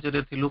आसुछु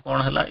पंडिचरे थिलु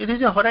कोन हला ए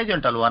जे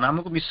हॉरिजॉन्टल वन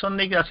हमको मिशन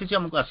नै कि आसीछि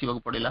हमको आसीबा को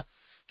पड़िला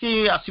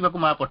कि आसीबा को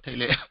मा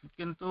पठैले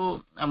किंतु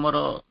हमर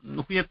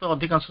हुए तो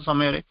अधिकांश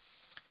समय रे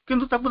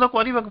किंतु ताकू तो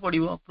करबा को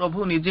पड़िबो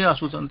प्रभु निजे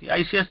आसुचंती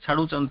आईसीएस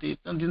छाडुचंती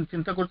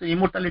चिंता करते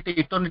इमोर्टालिटी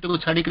इटर्निटी को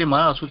छाडी के मा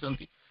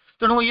आसुचंती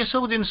तेणु ये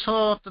सब जिनस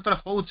ततरे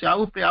होउछ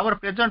our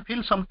present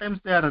feel sometimes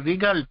they are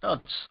Regal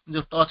touch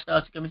जो टच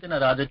आज केमिति ना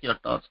राजकीय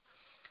touch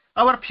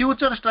our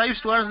future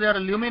strives towards their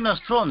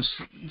luminous thrones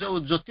जो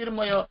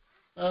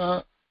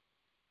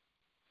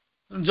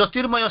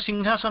ज्योतिर्मय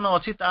सिंहासन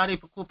अछि तारि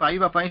को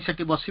पाइबा पई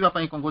सेठी बसिबा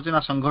पई कोन कोजना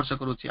संघर्ष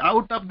करूछि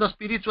out of the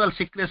spiritual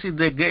secrecy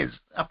they gauge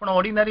आपण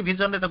ऑर्डिनरी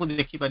विजन रे ताको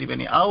देखि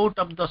परिबेनी out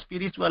of the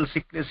spiritual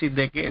secrecy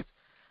they gauge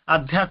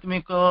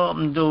आध्यात्मिक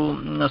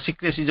जो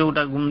सीक्रेसी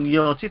जोटा ये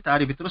अछि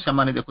तारि भितर से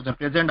माने देखुछन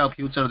प्रेजेंट और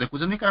फ्यूचर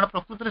देखुछन कारण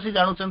प्रकृति रे से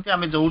जानुछंती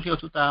आमे जोठी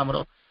अछु ता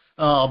हमरो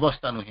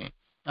अवस्था नुहे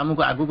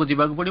हमको आगु को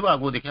जीवा पड़ो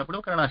आगु देखा पड़ो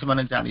कारण से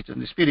माने जानी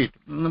स्पिरिट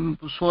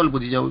सोल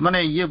बुझी जाऊ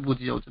माने ये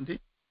बुझी जाउछंती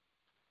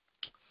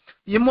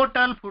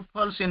immortal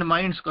footfalls in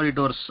mind's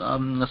corridors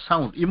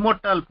sound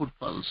immortal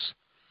footfalls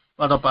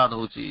पदपाद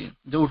होची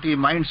जोटी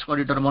माइंड्स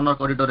कॉरिडोर मन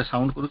कॉरिडोर रे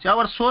साउंड करूची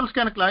our souls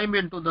can climb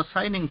into the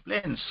shining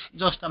planes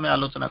just हमें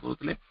आलोचना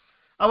करूतले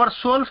our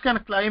souls can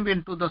climb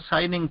into the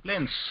shining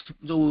planes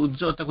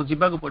जो ताको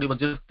जीवा को पड़िबो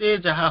जते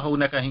जहा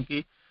होना काहे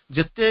कि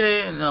जते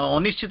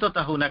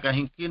अनिश्चितता होना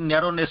काहे कि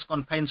नैरोनेस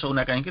कन्फाइन्स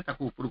होना काहे कि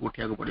ताको ऊपर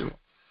उठिया को पड़िबो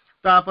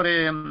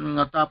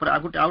तापर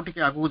आउट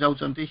के आगु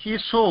जाउचंती ही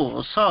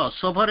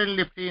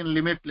सोभरेनली फ्री इन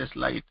लिमिटलेस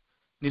लाइट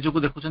निजको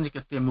देखुचंती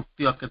केते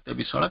मुक्ति और केते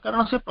विशाल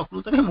कारण से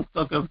प्रकृति रे मुक्त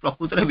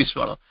प्रकृति रे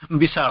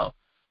विशाल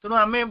तेणु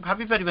आमे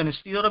भाबी परिबानी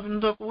श्री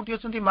अरविंद कोठी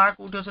अछंती मा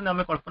कोठी अछंती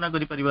आमे कल्पना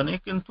करि परिबानी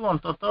किंतु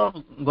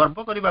अंततः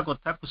गर्व करबा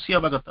कथा खुशी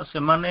हबा कथा से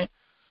माने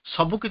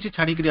सब किछि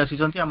छाडी करी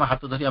आसीचंती हम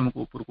हाथ धरि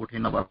हमको ऊपर कोठी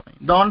नबा पई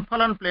the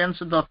unfallen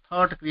planes the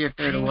thought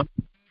created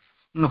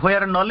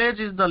where knowledge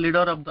is the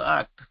leader of the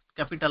act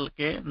capital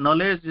K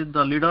knowledge is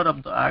the leader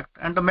of the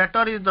act and the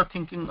matter is the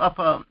thinking of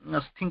a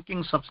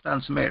thinking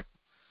substance made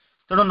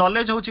तेणु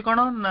knowledge होची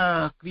कोन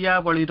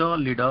क्रियावली रो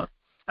leader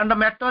and the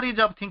matter is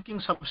of thinking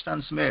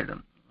substance made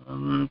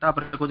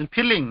तापर कोन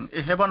feeling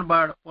A haven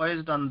bird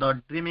poised on the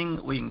dreaming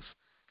wings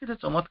किते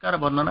चमत्कार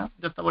वर्णना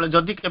जतबेले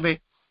जदी केबे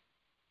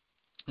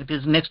it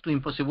is next to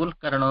impossible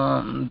कारण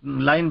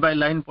line by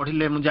line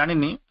पढिले मु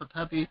जानिनी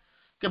तथापि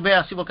केबे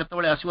आसीबो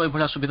केतबेले आसीबो ए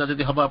भला सुविधा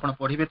जदी हबा आपण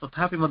पढिबे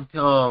तथापि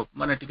मध्य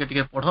माने टिके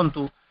टिके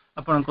पढंतु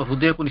आपण को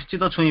हृदय को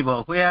निश्चित छुइबो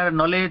where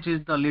knowledge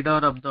is the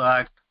leader of the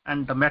act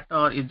and the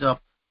matter is of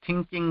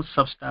thinking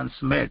substance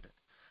made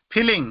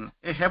feeling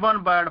a heaven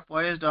bird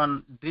poised on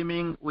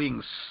dreaming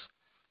wings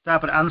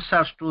तापर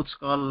answers truths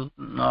call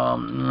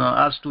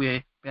as to a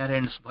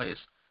parent's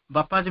voice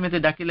बापा जमिति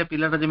डाकिले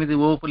पिलाटा जमिति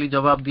वो पली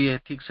जवाब दिए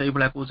ठीक सही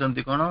भला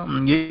कहउचंती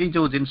कोन यही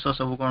जो जिंस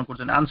सब कोन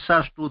करछन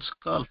answers truths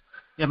call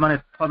ये माने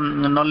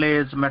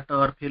नॉलेज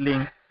मैटर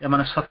फीलिंग ये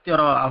माने सत्यर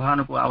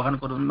आह्वान को आह्वान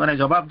करू माने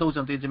जवाब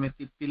दउचंती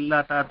जमिति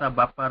पिलाटा ता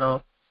बापार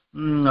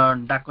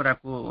डाकरा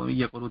को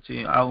ये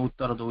करूची आ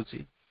उत्तर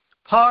दउची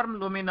form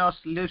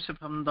luminous lives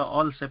from the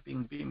all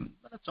shaping beam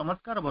माने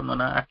चमत्कार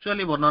वर्णना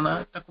एक्चुअली वर्णना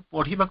ताको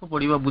पढिबा को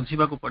पड़िबो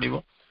बुझिबा को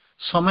पड़िबो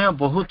समय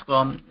बहुत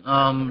कम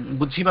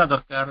बुझिबा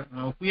दरकार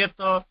हुए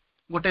तो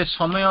गोटे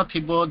समय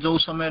थिबो जो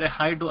समय रे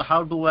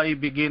how do I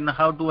begin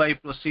how do I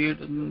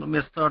proceed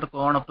method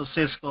cone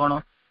process कोन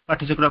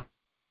पाठ्यचक्र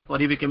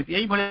करिवे केमिति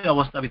एई भले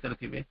अवस्था भीतर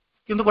थिबे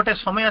किंतु गोटे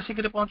समय आसी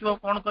के पहुंचबो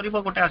कोन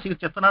करिवो गोटे आसी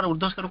चेतनार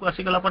ऊर्ध्व स्तर को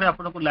आसी गला परे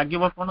आपन को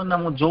लागिवो कोन ना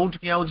मो जोउठ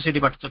ठिया हो सेठी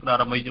पाठ्यचक्र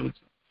आरंभ होई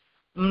जाउछ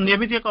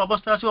एमिति एक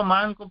अवस्था आसो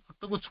मां को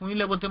फोटो को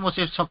छुईले बोते मो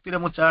से शक्ति रे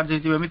मो चार्ज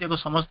हेजि एमिति एक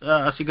समस्त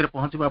आसी के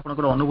पहुंचबो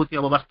आपनकर अनुभूति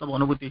अब वास्तव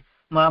अनुभूति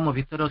मां मो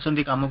भीतर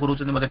अछंती काम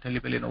करूछंती मते ठेली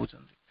पेली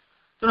नउछंती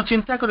तेणु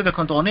चिंता कर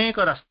देखंतु अनेक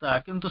रास्ता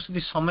किंतु से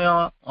समय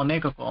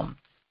अनेक कम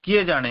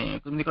किए जाने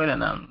केमि कहले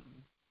ना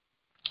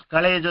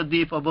काले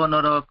जदि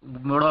पवनर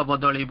मोड़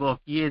बदलिबो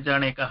किए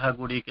जाने कहा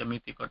गुडी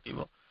केमिति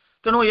कटिबो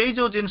तेणु यही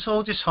जो जिनस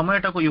होची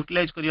समयटा को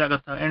यूटिलाइज करिया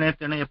कथा एने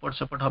तेने एपट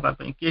सेपट हबा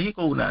पई केही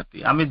कहू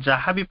नाती आमे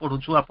जहा भी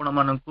पढुछु आपण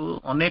माननकु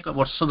अनेक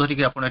वर्ष धरि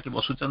के आपण एठी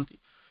बसुचंती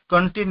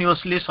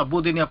कंटीन्यूअसली सब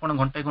दिन आपण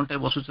घंटे घंटे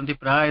बसुचंती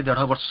प्राय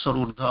 1.5 वर्ष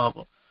ऊर्ध्व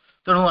हबो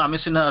तेणु आमे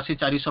सिना आसी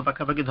 400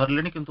 पाखा पाखी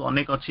धरलेनी किंतु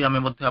अनेक अछि आमे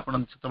मध्ये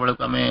आपण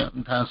जतबेले आमे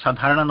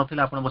साधारण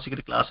नथिला आपण बसिक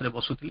क्लास रे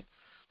बसुथिले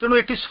तेणु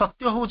एटी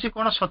सत्य हूँ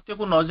कौन सत्य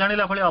को न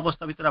जानिला भाई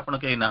अवस्था भितर आपण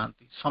कहीं ना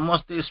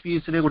समस्ते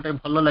स्पीच रे गोटे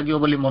भल लगे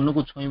बोली मन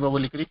को छुईब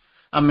बोलिकी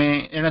आम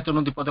एणे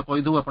तेणु दीपद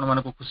कहीदू आपण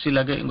मानक खुशी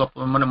लगे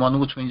माने मन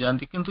को छुई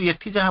जाती किंतु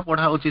एठी जहाँ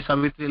पढ़ा होची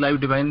सावित्री लाइफ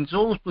डिवाइन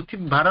जो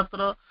पृथ्वी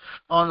भारतर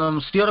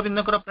श्री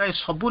अरविंदर प्राय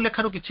सबू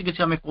लेखार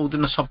किसी आम कौ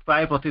दिन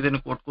प्राय प्रतिदिन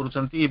कोट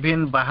करुँच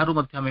इभेन बाहर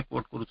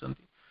कोट करुँच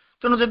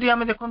तेणु जदि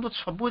आम देखो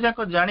सबू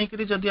जाक जाणिक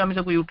जदि आम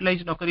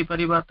यूटिलाइज न करि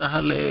परिबा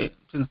ताहले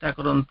चिंता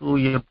करंतु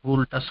ये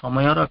भूलटा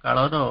समयर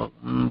कालर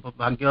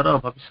भाग्यर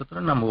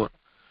भविष्य ना मोर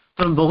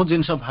तेणु बहुत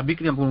जिन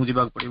भाविक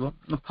जावाक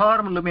पड़ो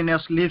form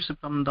luminous lives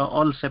from the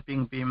all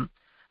shaping beam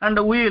and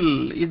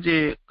will is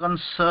a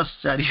conscious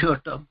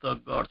chariot of the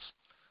gods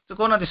तो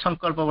कहना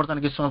संकल्प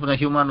बर्तमान किस समय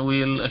ह्यूमन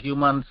विल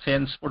ह्यूमन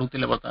सेंस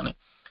पढ़ुते बर्तमान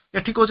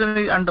एठी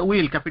कहते and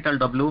will capital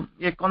W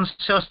a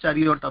conscious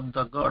chariot of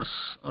the gods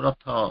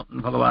रथ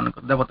भगवान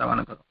देवता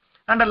मान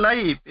and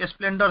life a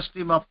splendour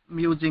stream of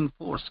musing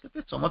force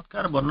केते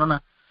चमत्कार वर्णना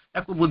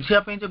या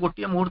बुझापी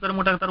गोटे मुहूर्त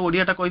मुझे तार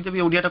ओडियाटा कहीदेवी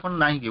ओडियाटा कौन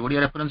ना कि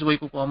ओडिया रेफरेन्स बही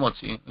को कम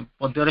अच्छी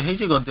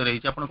पद्य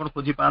गद्य आप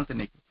खोजी पाते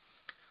नहीं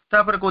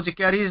तापर कौन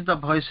क्यारीज the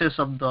भॉइसेस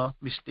of the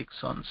mystic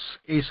sons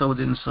यही सब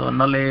जिन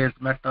नॉलेज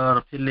मैटर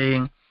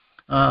फीलिंग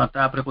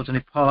तापर कौन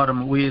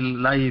form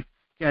will life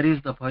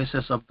क्यारीज the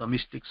भॉइसेस of the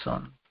mystic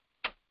सन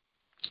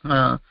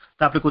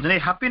तापर कौन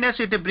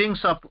happiness it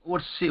brings up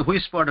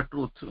व्हिस्पर्ड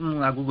truth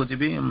आगु को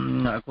जीवी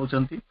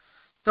कहते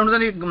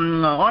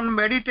तेणु on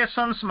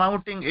meditations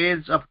mounting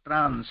as of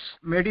trans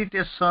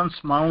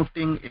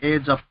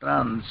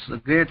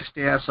great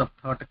stairs of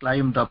thought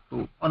climbed up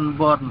to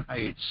unborn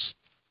Heights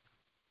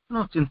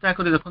चिंता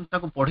करी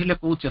देखो पढ़िले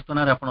कौ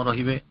चेतनार आप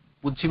रे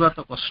बुझा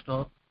तो कष्ट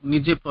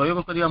निजे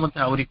प्रयोग करवा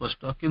आहरी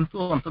कष्ट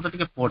किंतु अंततः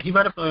टिके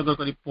पढ़िबार प्रयोग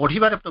करी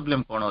पढ़िबार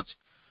प्रॉब्लम कौन अच्छे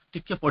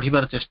टिके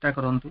पढ़िबार चेष्टा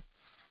करंतु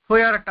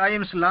where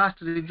time's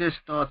last ridges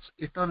touch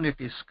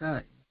eternity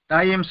sky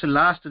time's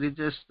last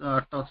ridges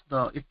touch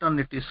the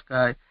eternity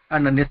sky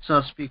and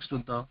nature speaks to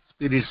the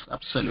spirits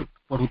absolute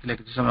पढ़ुतिले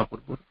किछि समय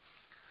पूर्व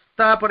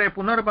तापरे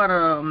पुनर्बार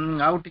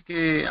आउ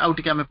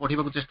टिके आमे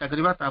पढ़िबा को चेष्टा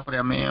करिबा तापरे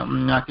आमे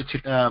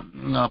किछिटा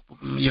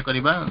ये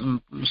करिबा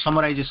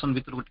समराइजेशन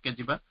भीतर को टिके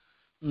जिबा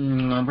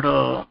बड़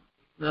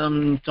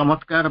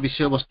चमत्कार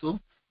विषय वस्तु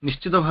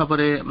निश्चित भाव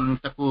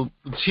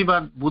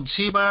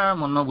बुझीबा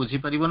मन बुझी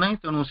पार ना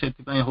तेणु से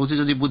हूँ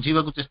जदि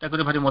बुझा चेष्टा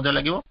करें भारी मजा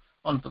लगे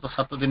अंतत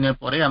 7 दिन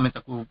पर आम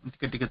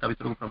टिके भर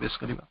को प्रवेश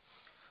करवा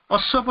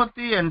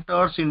Ashwapati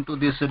enters into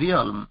this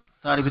realm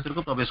तार भीतर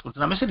को प्रवेश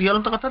कर से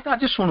रियल तो कथा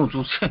आज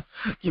शुणुचु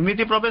किमी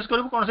प्रवेश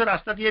करूँ कौन से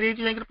रास्ता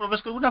तैयारी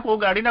प्रवेश करूँ ना को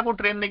गाड़ी ना को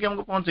ट्रेन नहीं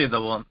हमको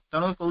पहुंचेदब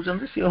तेणु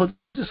कहते सी हूँ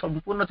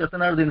संपूर्ण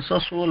चेतनार जिन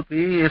सोल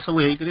फ्री ये सब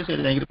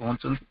हो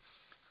पहुंचती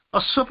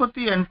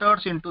Ashwapati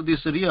enters into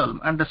this realm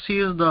and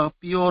sees the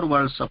pure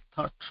worlds of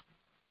thought.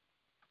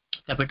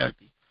 Capital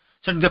T.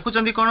 So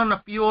देखुचंदी कौन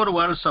ना pure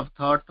worlds of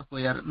thought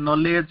where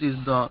knowledge is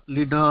the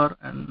leader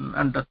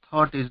and the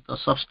thought is the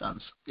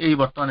substance. यही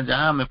वर्तमान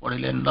जहाँ हमें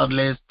पढ़िले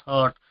knowledge,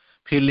 thought,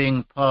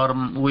 feeling,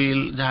 form,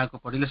 will जहाँ को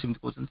पढ़िले सिमती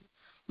कहते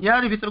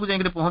यार भीतर को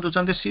जाइए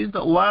पहुँचुचंदी she is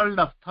the world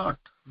of thought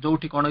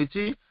जोठी कौन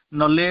होइची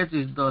knowledge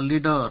is the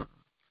leader.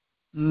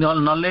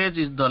 Knowledge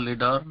is the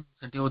leader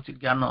सेठी होची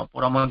ज्ञान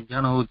परम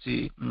ज्ञान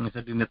होची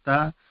सेठी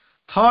नेता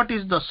थॉट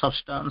इज द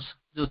सब्सटेंस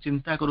जो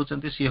चिंता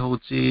करूचंती सी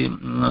होची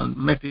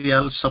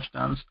material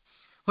substance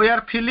where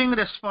feeling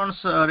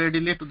response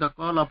readily to the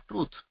call of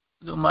truth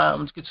जो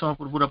किछ समय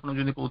पूर्व आपण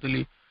जनी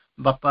कहउतली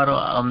बापार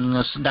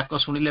डाक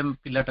सुनिले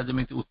पिलाटा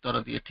जेमिति उत्तर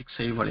दिए ठीक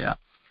सही भलिया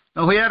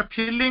where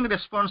feeling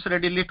response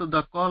readily to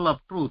the call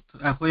of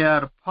truth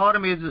where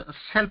form is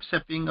self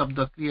shaping of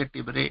the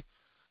creative रे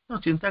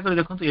चिंता कर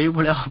देखो यही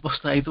भाया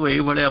अवस्था तो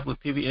यही भाया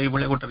पृथ्वी यही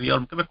भाया गोटे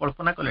रियल केबे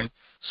कल्पना कले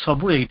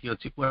सबू एठी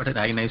अछि कुआडे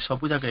राई नै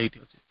सबू जगह एठी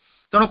अछि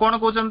तेणु कौन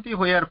कहते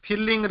where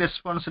feeling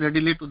response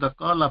readily to the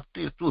call of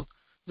truth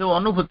जो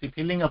अनुभूति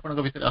फीलिंग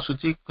आपण भीतर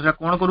आसुची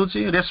कौन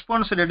करूची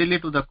response readily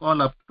to the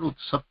call of truth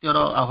सत्यर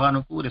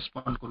आह्वान को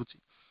रेस्पॉन्ड करूची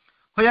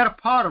where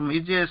form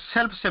is a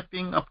self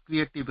shaping of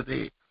creative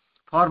रे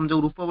फॉर्म जो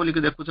रूप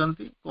बोली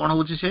देखुचंती कौन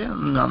होची से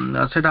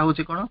सेटा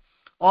होची कौन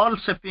all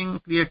shaping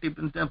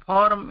creative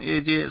form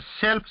is a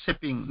self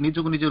shaping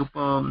निजको निज रूप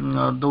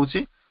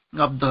दौची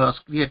ऑफ द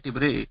क्रिएटिव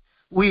रे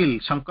विल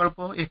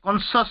संकल्प a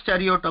conscious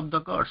chariot of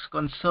the gods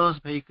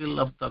conscious vehicle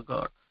of the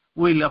God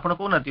will आपण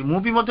कहना मु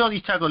भी मध्य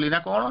इच्छा कली ना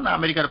कौन ना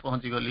अमेरिका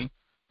पहुंची गली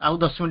आउ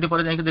 10 मिनट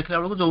पर जाके देखला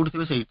बेलू जोठी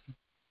थे से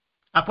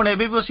आपण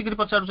एबे भी बसिक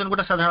पचार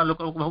गोटे साधारण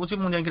लोक भावुची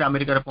मु जाके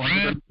अमेरिका पहुंची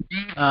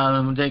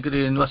गली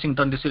जाके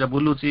वाशिंगटन डीसी रे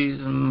बुलुची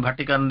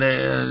वाटिकन रे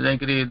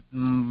जाके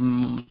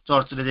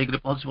चर्च रे जाके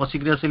पहुंच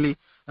बसिक आसिली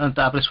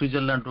तापर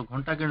स्विट्जरलैंड रो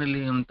घंटा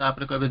किणली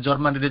तापर कहबे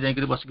जर्मनी रे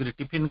जाके बसिक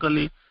टिफिन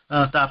कली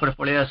तापर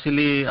पळे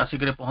आसिली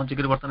आसिक पहुंची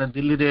बर्तमान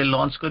दिल्ली रे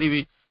लॉन्च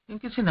करी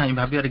किसी ना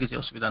भावियार किसी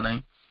असुविधा ना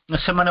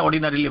से माने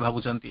ऑर्डिनरीली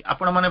भावुचंती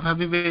आपण माने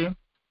भाविबे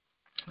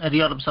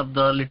रियल्स of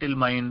the little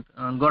mind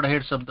God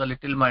heads of the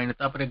little mind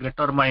तापर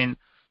ग्रेटर माइंड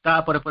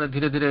तापर पर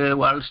धीरे धीरे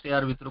वर्ल्ड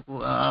स्टेयर भीतर को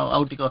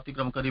आउ टिके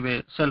अतिक्रम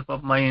करिवे सेल्फ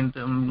ऑफ माइंड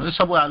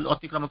सब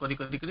अतिक्रम करी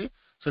करी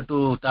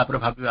सेटू तापर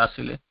भाविबे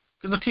आसिले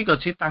କିନ୍ତୁ ଠିକ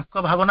ଅଛି ତାଙ୍କ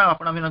ଭାବନା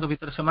ଆପଣମାନଙ୍କ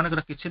ଭିତରେ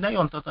ସେମାନଙ୍କର କିଛି ନାହିଁ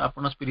ଅନ୍ତତଃ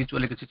ଆପଣ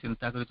ସ୍ପିରିଚୁଆଲି କିଛି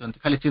ଚିନ୍ତା କରିଛନ୍ତି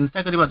ଖାଲି ଚିନ୍ତା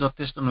କରିବା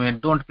ଯଥେଷ୍ଟ ନୁହେଁ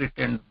ଡୋଣ୍ଟ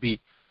ପ୍ରିଟେଣ୍ଡ ବି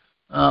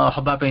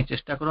ହବା ପାଇଁ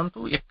ଚେଷ୍ଟା କରନ୍ତୁ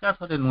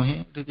ଏକାଥରେ ନୁହେଁ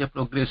ଇଟ୍ ଇଜ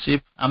ପ୍ରୋଗ୍ରେସିଭ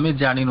ଆମେ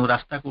ଜାଣିନୁ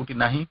ରାସ୍ତା କୋଉଠି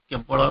ନାହିଁ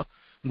କେବଳ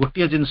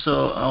ଗୋଟିଏ ଜିନିଷ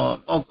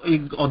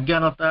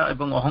ଅଜ୍ଞାନତା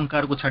ଏବଂ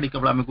ଅହଙ୍କାରକୁ ଛାଡି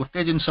କେବଳ ଆମେ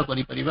ଗୋଟିଏ ଜିନିଷ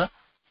କରିପାରିବା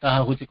ତାହା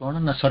ହଉଛି କଣ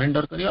ନା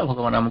ସରେଣ୍ଡର କରିବା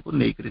ଭଗବାନ ଆମକୁ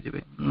ନେଇକରି ଯିବେ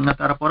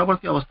ତାର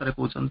ପରବର୍ତ୍ତୀ ଅବସ୍ଥାରେ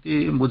କହୁଛନ୍ତି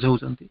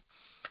ବୁଝାଉଛନ୍ତି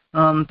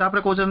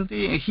ତାପରେ କହୁଛନ୍ତି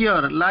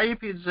ହିୟର ଲାଇଫ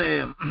ଇଜ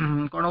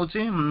କଣ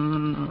ହଉଛି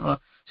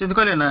ସେମିତି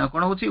କହିଲେ ନା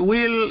କଣ ହଉଛି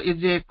will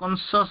is a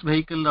conscious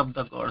vehicle of the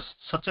gods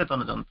ସଚେତନ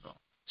ଯନ୍ତ୍ର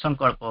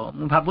ସଂକଳ୍ପ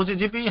ମୁଁ ଭାବୁଛି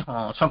ଯିବି ହଁ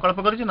ସଂକଳ୍ପ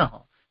କରିଛି ନା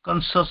ହଁ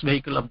conscious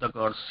vehicle of the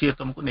gods ସିଏ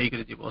ତମକୁ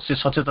ନେଇକରି ଯିବ ସେ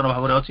ସଚେତନ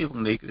ଭାବରେ ଅଛି ଏବଂ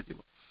ନେଇକରି ଯିବ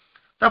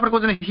ତାପରେ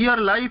କହୁଛନ୍ତି here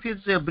life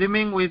is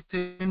ବ୍ରିମିଂ with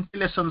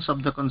ଇଣ୍ଟିଲେସନ୍ସ of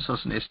the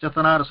consciousness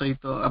ଚେତନାର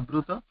ସହିତ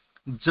ଆବୃତ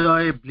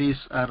ଜୟ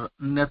ବ୍ଲିସ୍ ଆର୍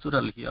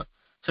ନ୍ୟାଚୁରାଲ ହିୟର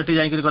ସେଠି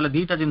ଯାଇକରି ଗଲେ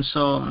ଦିଟା ଜିନିଷ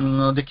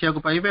ଦେଖିବାକୁ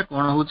ପାଇବେ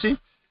କଣ ହଉଛି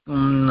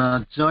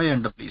ଜୟ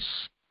ଆଣ୍ଡ ବ୍ଲିସ୍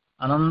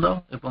ଆନନ୍ଦ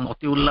ଏବଂ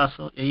ଅତି ଉଲ୍ଲାସ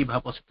ଏଇ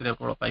ଭାବ ସେଥିରେ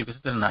ପାଇବେ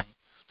ସେଥିରେ ନାହିଁ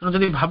ତେଣୁ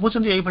ଯଦି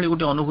ଭାବୁଛନ୍ତି ଏଇଭଳି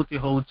ଗୋଟେ ଅନୁଭୂତି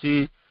ହଉଛି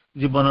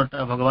ଜୀବନଟା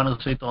ଭଗବାନଙ୍କ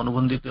ସହିତ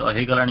ଅନୁବନ୍ଧିତ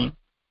ହେଇଗଲାଣି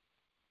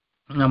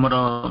ଆମର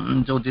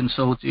ଯୋଉ ଜିନିଷ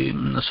ହଉଛି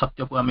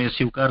ସତ୍ୟକୁ ଆମେ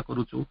ସ୍ୱୀକାର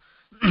କରୁଛୁ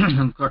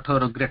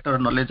କଠୋର ଗ୍ରେଟର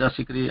ନଲେଜ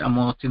ଆସିକରି ଆମ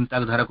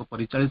ଚିନ୍ତାଧାରାକୁ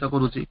ପରିଚାଳିତ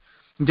କରୁଛି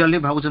ଜଲ୍ଦି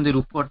ଭାବୁଛନ୍ତି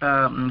ରୂପଟା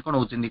କଣ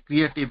ହଉଛି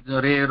କ୍ରିଏଟିଭ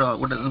ରେ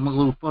ଗୋଟେ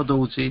ରୂପ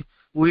ଦଉଛି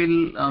ୱିଲ୍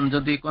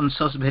ଯଦି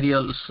କନସିୟସ୍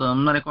ଭେରିଏଲ୍ସ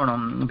ମାନେ କଣ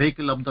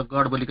ଭେହିକଲ ଅଫ ଦ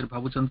ଗଡ ବୋଲିକରି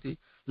ଭାବୁଛନ୍ତି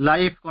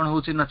ଲାଇଫ କଣ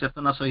ହଉଛି ନା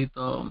ଚେତନା ସହିତ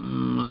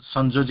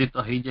ସଂଯୋଜିତ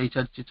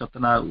ହେଇଯାଇସାରିଛି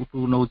ଚେତନା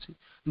ଉପରକୁ ନଉଛି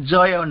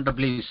ଜୟ ଆଣ୍ଡ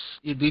ବ୍ଲିସ୍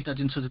ଏ ଦୁଇଟା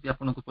ଜିନିଷ ଯଦି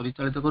ଆପଣଙ୍କୁ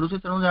ପରିଚାଳିତ କରୁଛି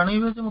ତେଣୁ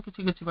ଜାଣିବେ ଯେ ମୁଁ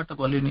କିଛି କିଛି ବାଟ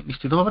ଗଲିନି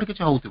ନିଶ୍ଚିତ ଭାବରେ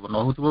କିଛି ହଉଥିବ ନ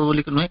ହଉଥିବ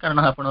ବୋଲିକି ନୁହେଁ କାରଣ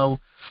ଆପଣ ଆଉ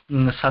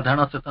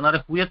ସାଧାରଣ ଚେତନାରେ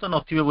ହୁଏ ତ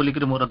ନଥିବେ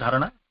ବୋଲିକି ମୋର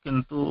ଧାରଣା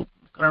କିନ୍ତୁ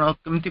କାରଣ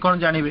କେମିତି କଣ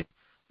ଜାଣିବେ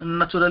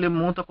ନ୍ୟାଚୁରାଲି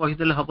ମୁଁ ତ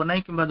କହିଦେଲେ ହବ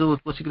ନାହିଁ କିମ୍ବା ଯୋଉ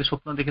ବସିକରି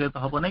ସ୍ୱପ୍ନ ଦେଖିଲେ ତ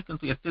ହବ ନାହିଁ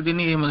କିନ୍ତୁ ଏତେ ଦିନ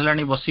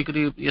ହେଲାଣି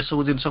ବସିକରି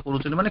ଏସବୁ ଜିନିଷ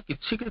କରୁଛନ୍ତି ମାନେ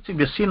କିଛି କିଛି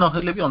ବେଶୀ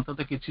ନହେଲେ ବି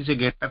ଅନ୍ତତଃ କିଛି ସେ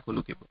ଗେଟଟା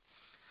ଖୋଲୁଥିବ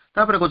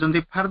ତାପରେ କହୁଛନ୍ତି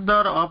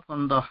further of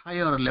on the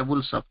higher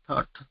ଲେବୁଲ୍ସ of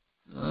thought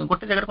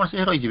ଗୋଟେ ଜାଗାରେ କଣ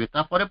ସେ ରହିଯିବେ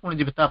ତାପରେ ପୁଣି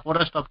ଯିବେ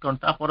ତାପରେ ଷ୍ଟପ୍ କଣ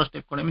ତାପରେ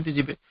ଷ୍ଟେପ୍ କଣ ଏମିତି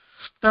ଯିବେ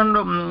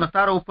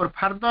ତାର ଉପର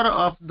further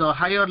of the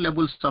higher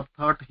ଲେବୁଲ୍ସ of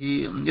thought Hi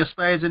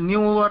ଏସ୍ପାଇଜ୍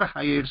ନ୍ୟୁଅର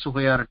heights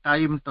where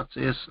time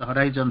ଟଚେସ୍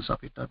ହରାଇଜନ୍ସ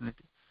of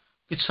eternity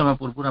କିଛି ସମୟ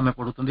ପୂର୍ବରୁ ଆମେ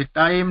ପଢୁଛନ୍ତି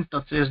time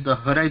ଟଚେସ୍ the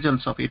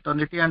ହରାଇଜନ୍ସ of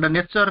eternity and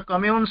nature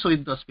କମ୍ୟୁନ୍ସ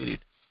with the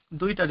spirit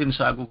ଦୁଇଟା ଜିନିଷ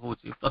ଆଗକୁ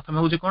ହଉଛି ପ୍ରଥମେ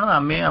ହଉଛି କଣ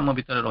ଆମେ ଆମ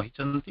ଭିତରେ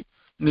ରହିଛନ୍ତି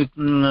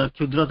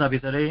କ୍ଷୁଦ୍ରତା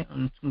ଭିତରେ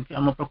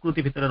ଆମ ପ୍ରକୃତି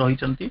ଭିତରେ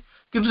ରହିଛନ୍ତି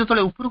କିନ୍ତୁ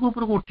ଯେତେବେଳେ ଉପରକୁ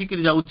ଉପରକୁ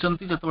ଉଠିକିରି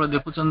ଯାଉଛନ୍ତି ଯେତେବେଳେ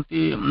ଦେଖୁଛନ୍ତି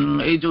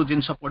ଏଇ ଯୋଉ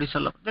ଜିନିଷ ପଢି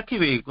ସାରିଲା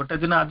ଦେଖିବେ ଗୋଟେ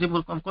ଦିନ ଆଜି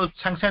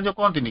ସାଙ୍ଗେ ସାଙ୍ଗେ ଯୋଉ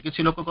କହନ୍ତିନି କିଛି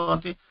ଲୋକ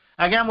କହନ୍ତି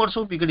ଆଜ୍ଞା ମୋର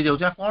ସବୁ ବିଗିଡି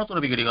ଯାଉଛି କଣ ତୋର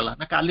ବିଗିଡି ଗଲା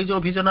ନା କାଲି ଯୋଉ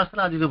ଭିଜନ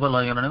ଆସିଥିଲା ଆଜି ଯୋଉ ଭଲ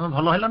ହେଇଗଲାଣି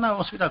ଭଲ ହେଲା ନା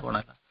ଅସୁବିଧା କଣ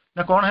ହେଲା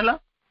ନା କଣ ହେଲା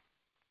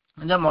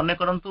ଯା ମନେ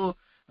କରନ୍ତୁ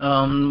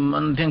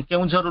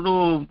କେଉଁଝରରୁ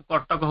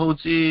କଟକ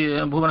ହଉଛି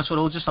ଭୁବନେଶ୍ୱର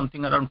ହଉଛି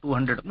ସମଥିଙ୍ଗ ଆରାଉଣ୍ଡ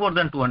 200 ମୋର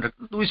ଦେନ୍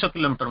 200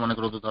 କିଲୋମିଟର ମନେ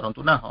କରନ୍ତୁ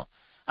ଧରନ୍ତୁ ନା ହଁ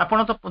ଆପଣ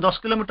ତ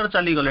 10 କିଲୋମିଟର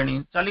ଚାଲିଗଲେଣି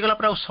ଚାଲିଗଲା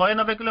ପରେ ଆଉ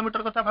 190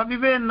 କିଲୋମିଟର କଥା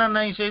ଭାବିବେ ନା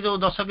ନାଇଁ ସେଇ ଯୋଉ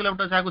 10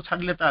 କିଲୋମିଟର ଯାହାକୁ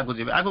ଛାଡିଲେ ତା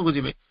ଆଗକୁ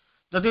ଯିବେ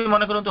ଯଦି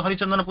ମନେ କରନ୍ତୁ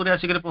ହରିଚନ୍ଦନପୁରରେ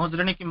ଆସିକରି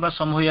ପହଞ୍ଚିଲେଣି କିମ୍ବା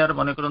ସମୁହିଆର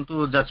ମନେ କରନ୍ତୁ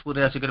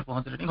ଯାଜପୁରରେ ଆସିକରି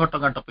ପହଞ୍ଚିଲେଣି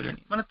ଘଟଗାଁ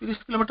ଟପିଲେଣି ମାନେ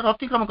 30 କିଲୋମିଟର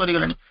ଅତିକ୍ରମ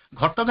କରିଗଲେଣି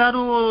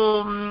ଘଟଗାଁରୁ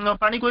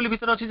ପାଣି କୋଇଲି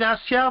ଭିତରେ ଅଛି ଯାହା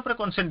ସିଆ ଉପରେ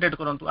କନସେନ୍ଟ୍ରେଟ୍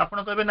କରନ୍ତୁ ଆପଣ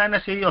କହିବେ ନାଇଁ ନା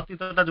ସେଇ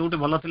ଅତୀତଟା ଯୋଉଠି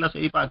ଭଲ ଥିଲା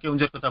ସେଇ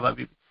କେଉଁଝର କଥା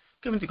ଭାବିବି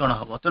କେମିତି କଣ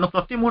ହବ ତେଣୁ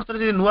ପ୍ରତି ମୁହୂର୍ତ୍ତରେ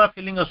ଯଦି ନୂଆ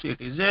ଫିଲିଂ ଆସୁଛି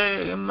ଏଠି ଯେ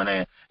ମାନେ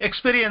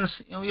experience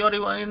your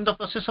in the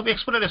process of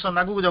exploration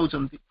ଆଗକୁ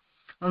ଯାଉଛନ୍ତି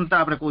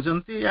ତାପରେ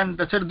କହୁଛନ୍ତି ଆଣ୍ଡ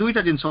ସେଠି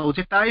ଦୁଇଟା ଜିନିଷ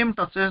ହଉଛି time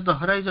ଟଚେସ୍ the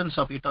ହରାଇଜନ୍ସ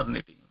of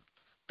eternity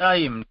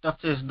time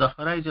ଟଚେସ୍ the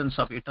ହରାଇଜନ୍ସ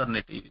of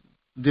eternity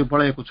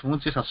ବଳୟକୁ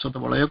ଛୁଁଛି Shashwat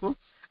ବଳୟକୁ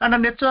and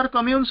nature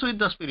କମ୍ୟୁନ୍ସ with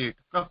the spirit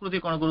ପ୍ରକୃତି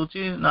କଣ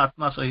କରୁଛି ନା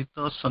ଆତ୍ମା ସହିତ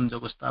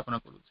ସଂଯୋଗ ସ୍ଥାପନ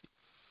କରୁଛି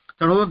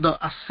ତେଣୁ ଦ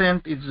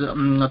ଆସେଣ୍ଟ is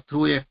through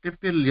A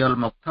triple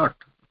ରିୟଲ୍ମ of thought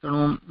ତେଣୁ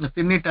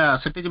ତିନିଟା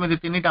ସେଠି ଯେମିତି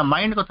ତିନିଟା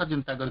ମାଇଣ୍ଡ କଥା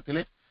ଚିନ୍ତା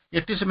କରିଥିଲେ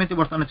ଏଠି ସେମିତି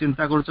ବର୍ତ୍ତମାନ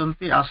ଚିନ୍ତା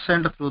କରୁଛନ୍ତି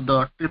ଆସେଣ୍ଟ through the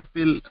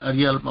triple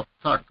ରିୟଲ୍ମ of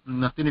thought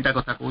ତିନିଟା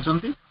କଥା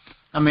କହୁଛନ୍ତି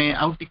ଆମେ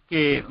ଆଉ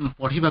ଟିକେ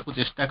ପଢିବାକୁ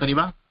ଚେଷ୍ଟା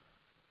କରିବା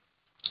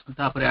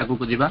ତାପରେ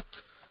ଆଗକୁ ଯିବା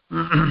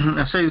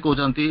ସେଇ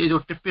କହୁଛନ୍ତି ଏଇ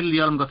ଯୋଉ ଟ୍ରିପଲ୍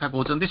ରିୟଲ୍ମ କଥା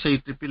କହୁଛନ୍ତି ସେଇ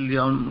ଟ୍ରିପଲ୍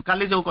ରିୟଲ୍ମ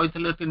କାଲି ଯୋଉ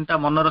କହିଥିଲେ ତିନିଟା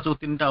ମନର ଯୋଉ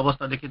ତିନିଟା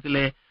ଅବସ୍ଥା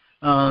ଦେଖିଥିଲେ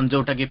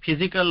ଯୋଉଟା କି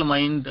physical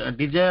mind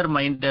desire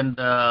mind and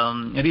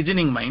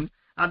reasoning mind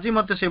ଆଜି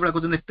ମଧ୍ୟ ସେଇଭଳିଆ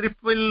କହୁଛନ୍ତି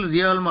ଟ୍ରିପଲ୍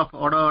ରିୟଲ୍ମ ଅଫ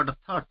ଅର୍ଡର୍ଡ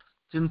ଥଟ୍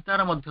ଚିନ୍ତାର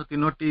ମଧ୍ୟ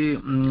ତିନୋଟି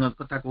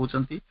କଥା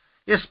କହୁଛନ୍ତି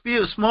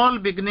small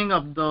beginning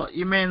of the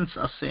immense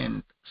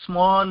ଆସେଣ୍ଟ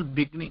small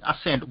beginning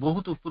ଆସେଣ୍ଟ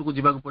ବହୁତ ଉପରକୁ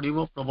ଯିବାକୁ ପଡିବ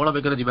ପ୍ରବଳ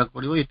ବେଗରେ ଯିବାକୁ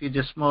ପଡିବ ଇଟ୍ is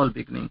a small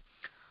beginning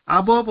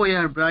above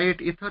where bright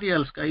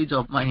ethereal skies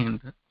of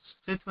mind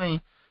ସେଥିପାଇଁ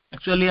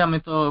ଆକ୍ଚୁଆଲି ଆମେ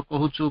ତ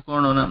କହୁଛୁ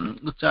କଣ ନା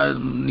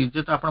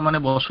ନିଜେ ତ ଆପଣ ମାନେ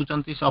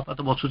ବସୁଛନ୍ତି ସଫା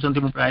ତ ବସୁଛନ୍ତି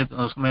ମୁଁ ପ୍ରାୟ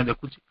ସମୟ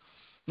ଦେଖୁଛି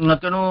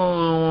ତେଣୁ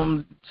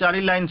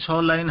 4 ଲାଇନ୍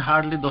 6 ଲାଇନ୍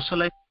ହାର୍ଡଲି 10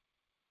 ଲାଇନ୍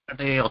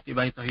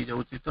ଅତିବାହିତ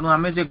ହେଇଯାଉଛି ତେଣୁ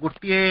ଆମେ ଯେ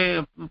ଗୋଟିଏ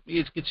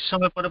କିଛି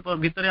ସମୟ ପରେ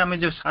ଭିତରେ ଆମେ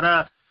ଯେ ସାରା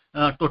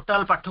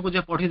ଟୋଟାଲ ପାଠକୁ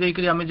ଯେ ପଢି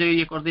ଦେଇକରି ଆମେ ଯେ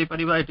ଇଏ କରିଦେଇ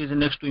ପାରିବା ଇଟ୍ ଇଜ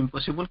ନେକ୍ସଟ ଟୁ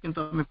ଇମ୍ପସିବଲ କିନ୍ତୁ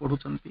ଆମେ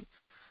ପଢୁଛନ୍ତି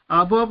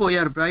above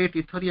where bright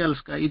ethereal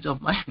skies of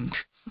mind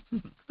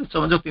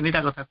ଯୋଉ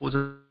ତିନିଟା କଥା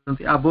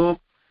କହୁଛନ୍ତି above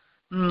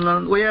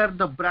where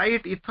the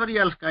bright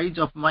ethereal skies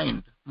of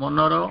mind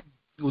ମନର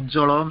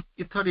ଉଜ୍ଜଳ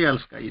ethereal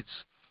skies,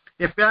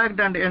 a packed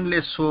and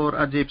endless shore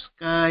as if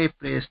sky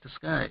pressed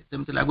sky,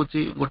 ଯେମିତି ଲାଗୁଛି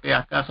ଗୋଟେ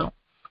ଆକାଶ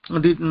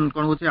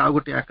କଣ ହଉଛି ଆଉ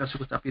ଗୋଟେ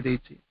ଆକାଶକୁ ଚାପି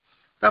ଦେଇଛି।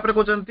 ତାପରେ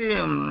କହୁଛନ୍ତି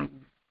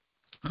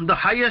the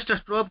highest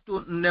strove to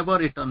never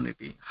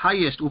eternity,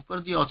 highest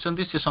ଉପରେ ଯିଏ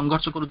ଅଛନ୍ତି ସେ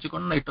ସଂଘର୍ଷ କରୁଛି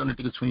କଣ ନା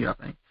eternity କୁ ଛୁଇଁବା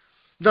ପାଇଁ।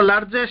 the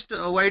largest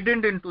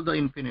widened into the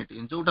infinity,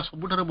 ଯୋଉଟା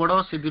ସବୁଠାରୁ ବଡ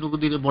ସେ ଦିନକୁ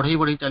ଦିନ ବଢେଇ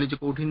ବଢେଇ ଚାଲିଛି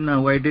କୋଉଠି ନା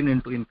widened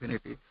into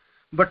infinity,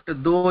 but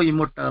though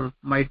immortal,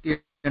 mighty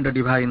and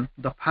divine,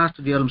 the first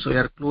realms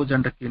were close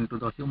and akin to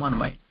the human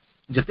mind,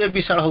 ଯେତେ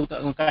ବିଶାଳ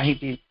ହଉ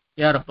କାହିଁକି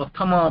ଏହାର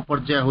ପ୍ରଥମ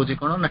ପର୍ଯ୍ୟାୟ ହଉଛି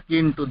କଣ ନା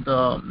kin to the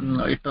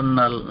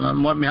eternal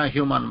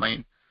human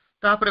mind।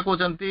 ତାପରେ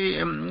କହୁଛନ୍ତି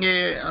ଏ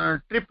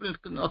ଟ୍ରିପଲ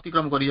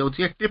ଅତିକ୍ରମ କରି ଯାଉଛି,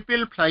 ଏ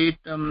triple flight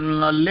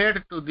led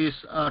to this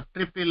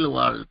triple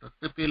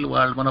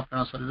world ମନ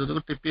ପ୍ରାଣ ଶରୀର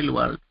ଯୋଗୁଁ ଟ୍ରିପଲ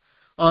world।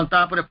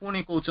 ତାପରେ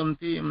ପୁଣି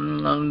କହୁଛନ୍ତି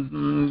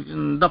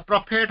the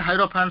prophet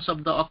hierophants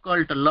of the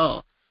occult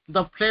law,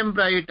 the flame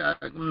bright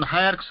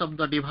hierarchs of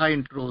the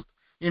divine truth,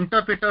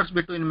 interpreters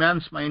between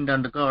man's mind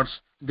and God's,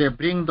 they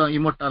bring the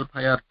immortal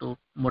fire to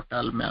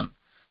mortal man।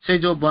 ସେ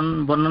ଯୋଉ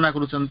ବର୍ଣ୍ଣନା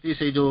କରୁଛନ୍ତି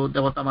ସେଇ ଯୋଉ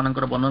ଦେବତା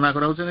ମାନଙ୍କର ବର୍ଣ୍ଣନା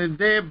କରାଉଛନ୍ତି,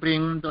 they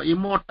bring the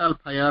immortal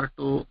fire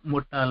to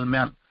mortal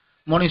man,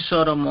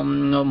 ମଣିଷର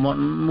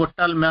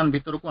mortal man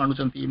ଭିତରକୁ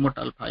ଆଣୁଛନ୍ତି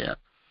immortal fire।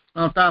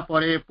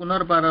 ତାପରେ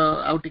ପୁନର୍ବାର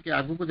ଆଉ ଟିକେ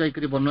ଆଗକୁ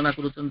ଯାଇକରି ବର୍ଣ୍ଣନା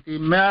କରୁଛନ୍ତି,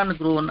 man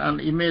grown an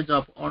image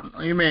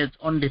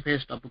on the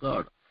face of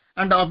God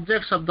and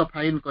objects of the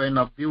fine coin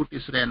of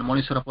beauty's reign,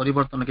 ମଣିଷର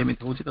ପରିବର୍ତ୍ତନ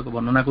କେମିତି ହଉଛି ତାକୁ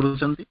ବର୍ଣ୍ଣନା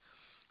କରୁଛନ୍ତି।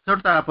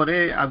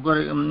 ତାପରେ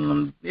ଆଗରେ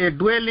ଏ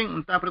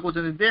ଡୁଏଲିଂ ତାପରେ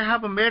କହୁଛନ୍ତି they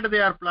have made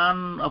their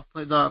plan of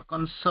the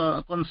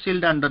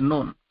concealed and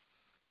known,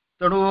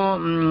 ତେଣୁ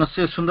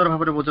ସେ ସୁନ୍ଦର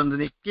ଭାବରେ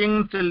ବୁଝନ୍ତି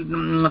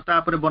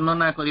ତାପରେ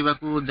ବର୍ଣ୍ଣନା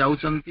କରିବାକୁ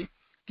ଯାଉଛନ୍ତି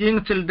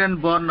king children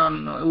born on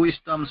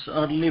wisdom's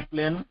early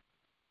plane,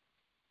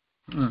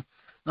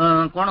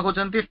 କଣ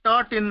କହୁଛନ୍ତି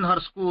taught in her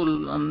school,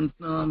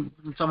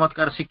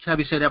 ଚମତ୍କାର ଶିକ୍ଷା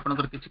ବିଷୟରେ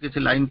ଆପଣଙ୍କର କିଛି କିଛି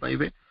ଲାଇନ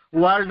ପାଇବେ।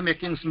 world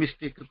making's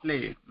mystic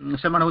play,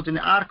 ସେମାନେ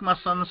ହଉଛନ୍ତି arc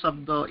masons of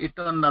the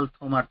eternal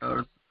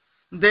thaumaters,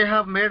 they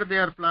have made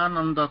their plan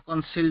on the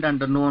concealed and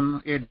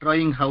known, a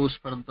drawing house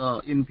for the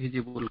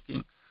invisible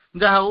king।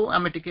 ଯାହା ହଉ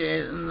ଆମେ ଟିକେ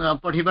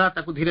ପଢିବା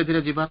ତାକୁ ଧୀରେ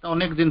ଧୀରେ ଯିବା ତ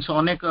ଅନେକ ଜିନିଷ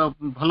ଅନେକ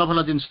ଭଲ ଭଲ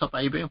ଜିନିଷ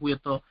ପାଇବେ,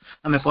 ହୁଏତ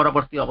ଆମେ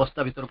ପରବର୍ତ୍ତୀ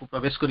ଅବସ୍ଥା ଭିତରକୁ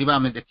ପ୍ରବେଶ କରିବା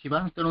ଆମେ ଦେଖିବା।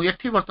 ତେଣୁ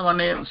ଏଠି ବର୍ତ୍ତମାନ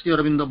ଶ୍ରୀ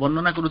ଅରବିନ୍ଦ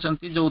ବର୍ଣ୍ଣନା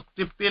କରୁଛନ୍ତି ଯୋଉ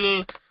ଟ୍ରିପଲ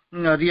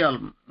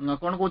ରିଅଲ୍ମ,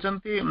 କଣ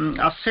କହୁଛନ୍ତି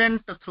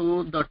ascent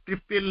through the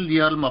triple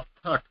realm of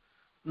thought,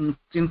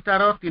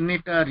 ଚିନ୍ତାର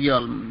ତିନିଟା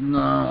ରିଅଲ୍ମ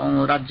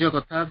ରାଜ୍ୟ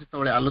କଥା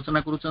ଯେତେବେଳେ ଆଲୋଚନା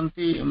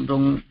କରୁଛନ୍ତି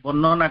ଏବଂ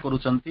ବର୍ଣ୍ଣନା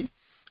କରୁଛନ୍ତି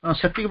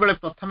ସେତିକି ବେଳେ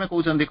ପ୍ରଥମେ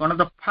କହୁଛନ୍ତି କଣ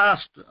the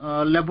first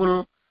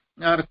level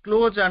are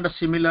close and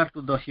similar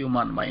to the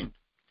human mind,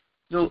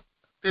 ଯୋଉ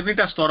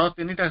ତିନିଟା ସ୍ତର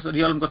ତିନିଟା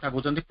ରିଅଲ୍ମ କଥା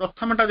କହୁଛନ୍ତି,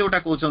 ପ୍ରଥମଟା ଯୋଉଟା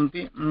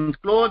କହୁଛନ୍ତି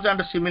close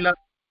and similar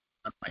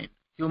mind,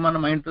 human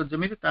mind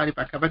ଯେମିତି ତାରି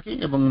ପାଖାପାଖି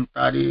ଏବଂ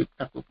ତାରି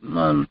ତାକୁ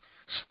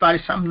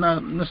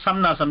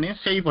ସାମ୍ନା ସାମ୍ନି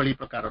ସେଇଭଳି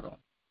ପ୍ରକାରର।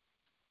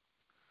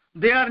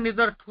 they are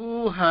neither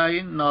too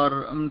high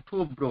nor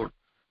too broad,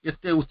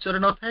 ଏତେ ଉଚ୍ଚରେ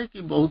ନଥାଏ କି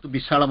ବହୁତ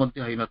ବିଶାଳ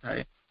ମଧ୍ୟ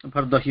ହେଇନଥାଏ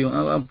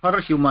for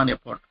human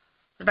effort,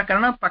 ସେଟା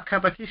କାରଣ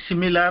ପାଖାପାଖି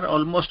ସିମିଲାର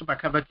ଅଲମୋଷ୍ଟ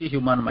ପାଖାପାଖି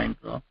ହ୍ୟୁମାନ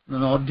ମାଇଣ୍ଡର,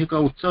 ଅଧିକ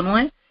ଉଚ୍ଚ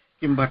ନୁହେଁ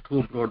କିମ୍ବା ଠୁ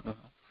ବ୍ରୋଡ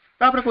ନୁହେଁ।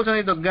 ତାପରେ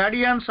କହୁଛନ୍ତି the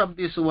guardians of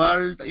this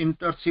world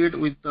intercede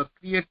with the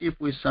creative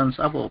visions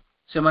above,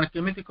 ସେମାନେ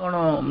କେମିତି କଣ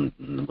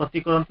ଗତି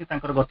କରନ୍ତି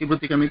ତାଙ୍କର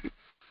ଗତିବୃତ୍ତି କେମିତି।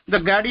 the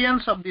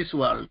guardians of this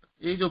world,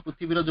 ଏଇ ଯୋଉ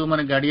ପୃଥିବୀର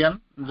ଯୋଉମାନେ ଗାର୍ଡିଆନ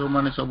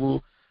ଯୋଉମାନେ ସବୁ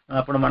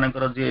ଆପଣ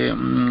ମାନଙ୍କର ଯିଏ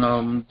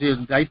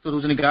ଦାୟିତ୍ୱ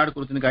ରହୁଛନ୍ତି ଗାର୍ଡ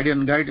କରୁଛନ୍ତି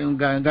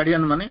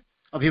ଗାର୍ଡିଆନ ମାନେ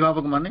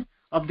ଅଭିଭାବକ ମାନେ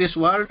of this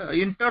world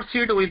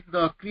intercede with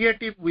the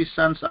creative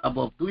visions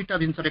above, ଦୁଇଟା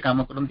ଜିନିଷରେ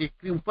କାମ କରନ୍ତି।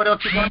 ଉପରେ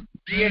ଅଛି କଣ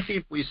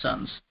creative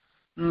visions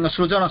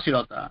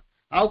ସୃଜନଶୀଳତା,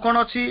 ଆଉ କଣ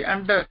ଅଛି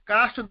and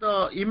cast the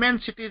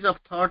immensities of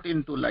thought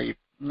into life,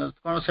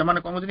 କଣ ସେମାନେ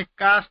କଣ କହୁଛନ୍ତି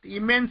cast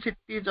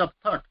immensities of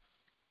thought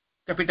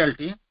capital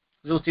T,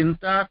 ଯୋଉ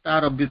ଚିନ୍ତା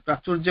ତାର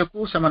ପ୍ରାଚୁର୍ଯ୍ୟକୁ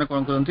ସେମାନେ କଣ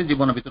କରନ୍ତି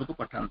ଜୀବନ ଭିତରକୁ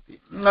ପଠାନ୍ତି।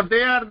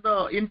 they are the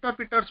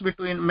interpreters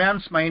between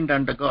man's mind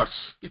and God's,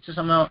 କିଛି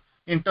ସମୟ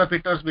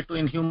interpreters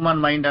between human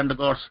mind and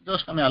God's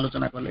just ଆମେ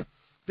ଆଲୋଚନା କଲେ।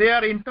 they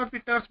are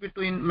interpreters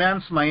between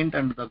man's mind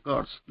and the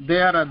God's,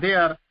 they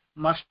are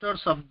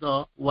masters of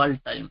the world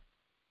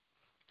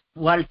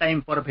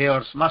time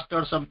purveyors,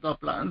 masters of the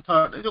plan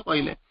thought ଯୋଉ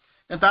କହିଲେ।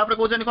 ତାପରେ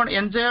କହୁଛନ୍ତି କଣ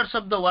enjoyers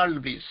of the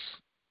world bliss,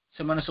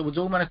 ସେମାନେ ସବୁ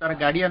ଯୋଉମାନେ ତାର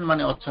ଗାର୍ଡିଆନ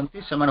ମାନେ ଅଛନ୍ତି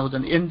ସେମାନେ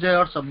ହଉଛନ୍ତି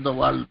enjoyers of the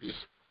world bliss,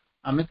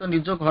 ଆମେ ତ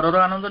ନିଜ ଘରର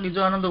ଆନନ୍ଦ ନିଜ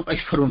ଆନନ୍ଦ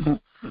ପାଇପାରୁନୁ,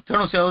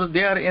 ତେଣୁ ସେ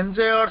they are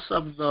enjoyers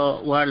of the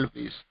world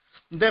bliss,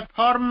 they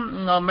form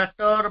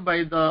matter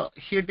by the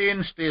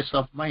hidden states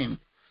of mind,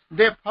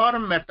 they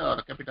form matter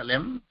capital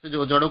M, ସେ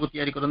ଯୋଉ ଜଡକୁ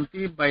ତିଆରି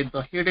କରନ୍ତି by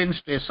the hidden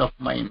states of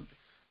mind,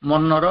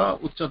 ମନର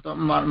ଉଚ୍ଚତମ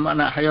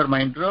ମାନେ ହାୟର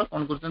ମାଇଣ୍ଡର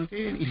କଣ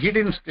କରୁଛନ୍ତି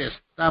hidden states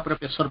ତାପରେ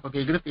ପ୍ରେସର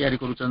ପକେଇକି ତିଆରି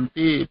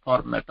କରୁଛନ୍ତି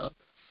form matter।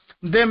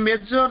 they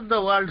measure the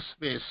world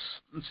space,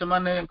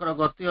 ସେମାନଙ୍କର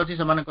ଗତି ଅଛି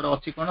ସେମାନଙ୍କର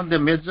ଅଛି କଣ they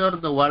measure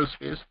the world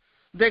space,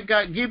 they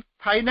give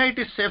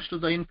finite shapes to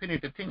the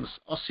infinite things,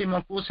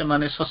 ଅସୀମକୁ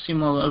ସେମାନେ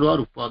ସସୀମର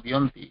ରୂପ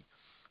ଦିଅନ୍ତି।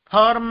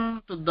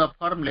 form to the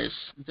formless,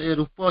 ଯେ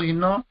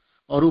ରୂପହୀନ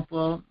ଅରୂପ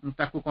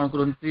ତାକୁ କଣ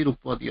କରନ୍ତି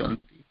ରୂପ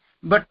ଦିଅନ୍ତି।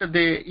 but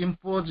they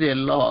impose a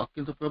law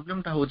किंतु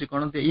problem टा होची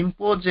कोन they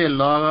impose a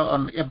law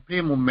on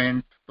every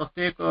movement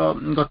प्रत्येक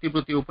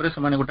गतिविधि ऊपर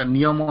से गोटे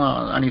नियम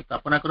आनी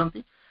स्थापना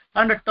करती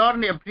and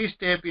turn every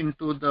step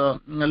into the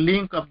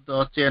link of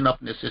the chain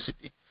of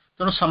necessity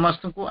तेणु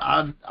समस्त को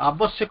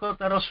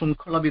आवश्यकतार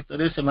श्रृंखला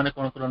भितर से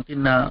कौन करती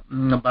ना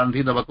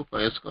बांधी दबा को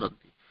प्रयास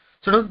करती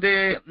so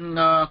they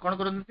कौन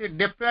करती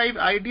deprive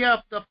idea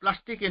of the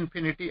plastic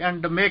infinity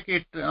and make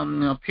it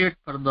fit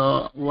for the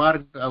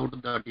worked out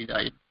the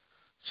design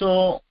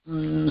so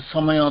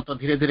समय तो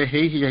धीरे धीरे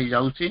ही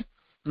जाउची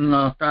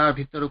ता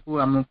भीतर को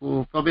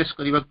हमको प्रवेश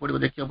करबा पड़िबो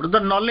देखिया पड़ो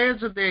the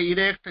knowledge they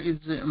erect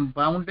is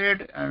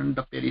bounded and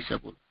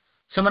perishable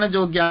से माने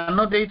जो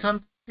ज्ञान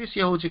देइथंती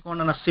से होची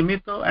कोन ना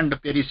सीमित एंड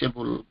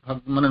पेरिसेबल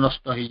माने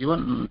नष्ट होई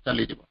जीवन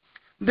चली जीवो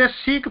they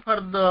seek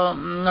for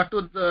the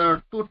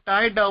to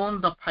tie down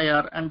the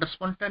fire and the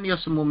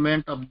spontaneous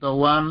movement of the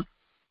one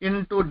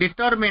into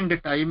determined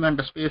time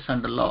and space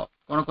and law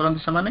कोन करंती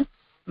से माने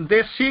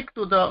they seek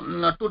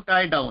to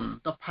tie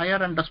down the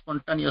fire and the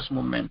spontaneous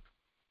movement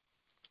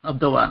of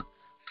the one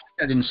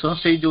जिनसो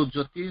से जो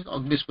ज्योति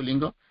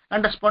अग्निस्फुलिंग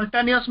and the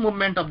spontaneous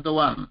movement of the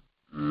one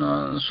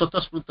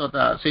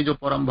स्वतःस्फूर्तता से जो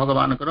परम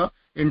भगवान कर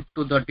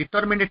into the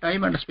determined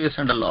time and space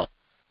and law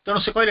तेणु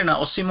से कहले ना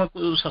असीम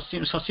को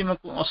ससीम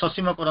को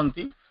अससीम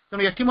करंती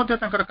तेणु एठी मध्ये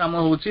तांकर काम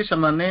होउची से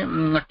माने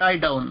टाई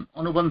डाउन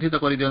अनुबंधित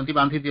कर दियंती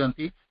बांधी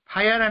दियंती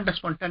fire and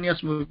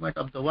spontaneous movement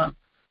of the one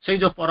से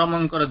जो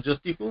परमंकर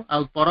ज्योति को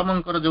आ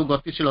परमंकर जो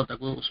गतिशीलता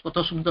को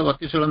स्वतःस्फूर्त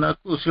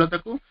गतिशीलता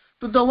को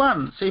टू द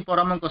वन से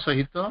परमंक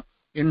सहित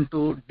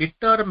into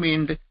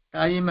determined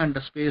time and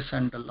space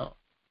and law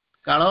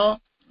काल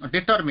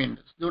डिटरमिन्ड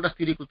जोटा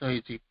स्थिरीकृत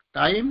होईची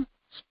टाइम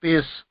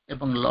स्पेस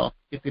एवं लॉ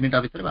ये तीनटा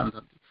भितर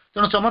बांधती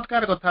तेणु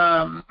चमत्कार कथा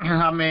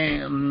आम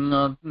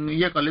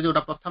ये कले जोटा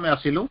प्रथम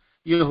आसिलु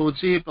ये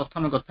होची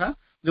प्रथम कथा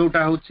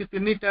जोटा होची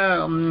तीनटा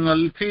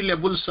 3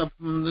 लेवल्स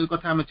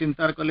कथा आम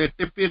चिंता कले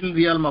टिपिकल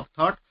रियल्म ऑफ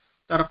थॉट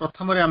तार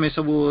प्रथम रे आम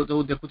सब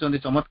जो देखुचंती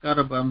चमत्कार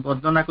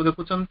वर्णना को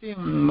देखुचंती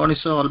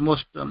मनुष्य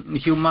ऑलमोस्ट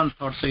ह्यूमन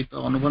थॉट सहित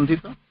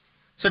अनुबंधित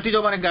सेठी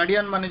जो माने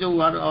गार्डियन माने जो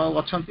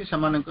अछंती से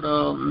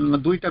मानकर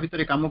दुईटा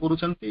भितर काम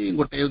करूचंती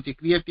गोटे होची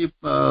creative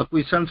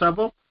questions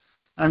above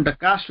and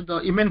cast the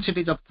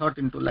immensities of thought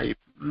into life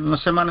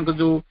seman ko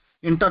jo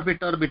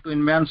interpreter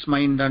between man's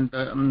mind and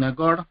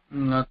god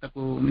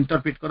taku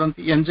interpret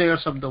karanti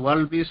enjoyers of the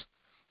world beast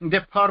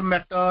they form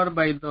matter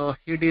by the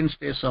hidden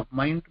space of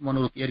mind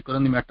mano tiyari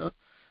karanti matter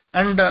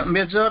and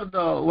measure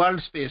the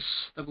world space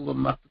taku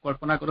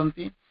kalpana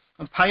karanti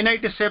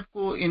finite shape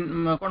ko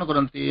kon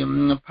karanti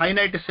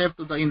finite shape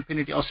to the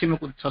infinity असीम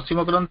को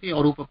ससीम karanti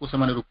arupa को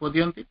semane रूप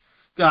दियंती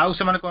कि आउ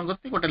से कोन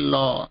करती गोटे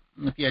law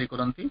तैयारी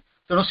करती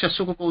तेणु शेष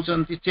को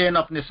कहते चेन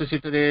ऑफ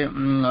नेसेसिटी रे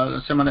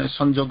से माने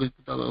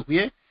संयोगित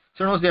हुए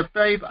तेणु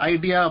डेप्राइव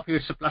idea of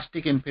its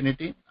plastic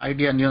infinity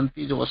idea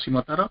नियंती जो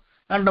असीमतार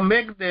and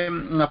make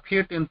them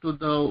fit into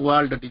the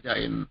world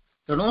design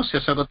तेणु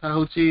शेष कथा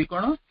होची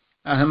कोन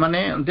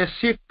माने they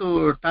seek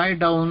to tie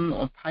down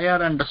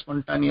fire and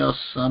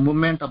spontaneous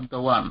movement of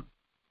the one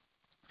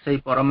से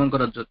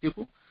परमंकर ज्योति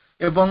को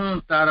एवं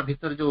तार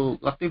भीतर जो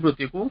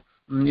गतिवृत्ति को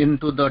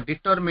into the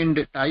determined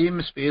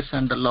time space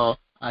and law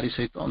आरि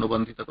सहित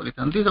अनुबंधित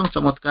करिथांती जो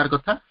चमत्कार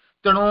कथा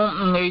तेणु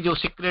ए जो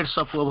secrets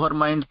of over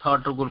mind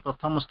thought को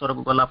प्रथम स्तर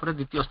को गला पर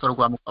द्वितीय स्तर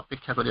को हमको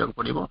अपेक्षा करिया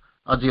पड़िबो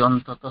अजि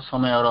अंतत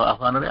समय और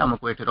आह्वान रे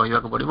हमको एठी रहिया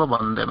को पड़िबो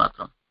वंदे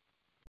मातरम।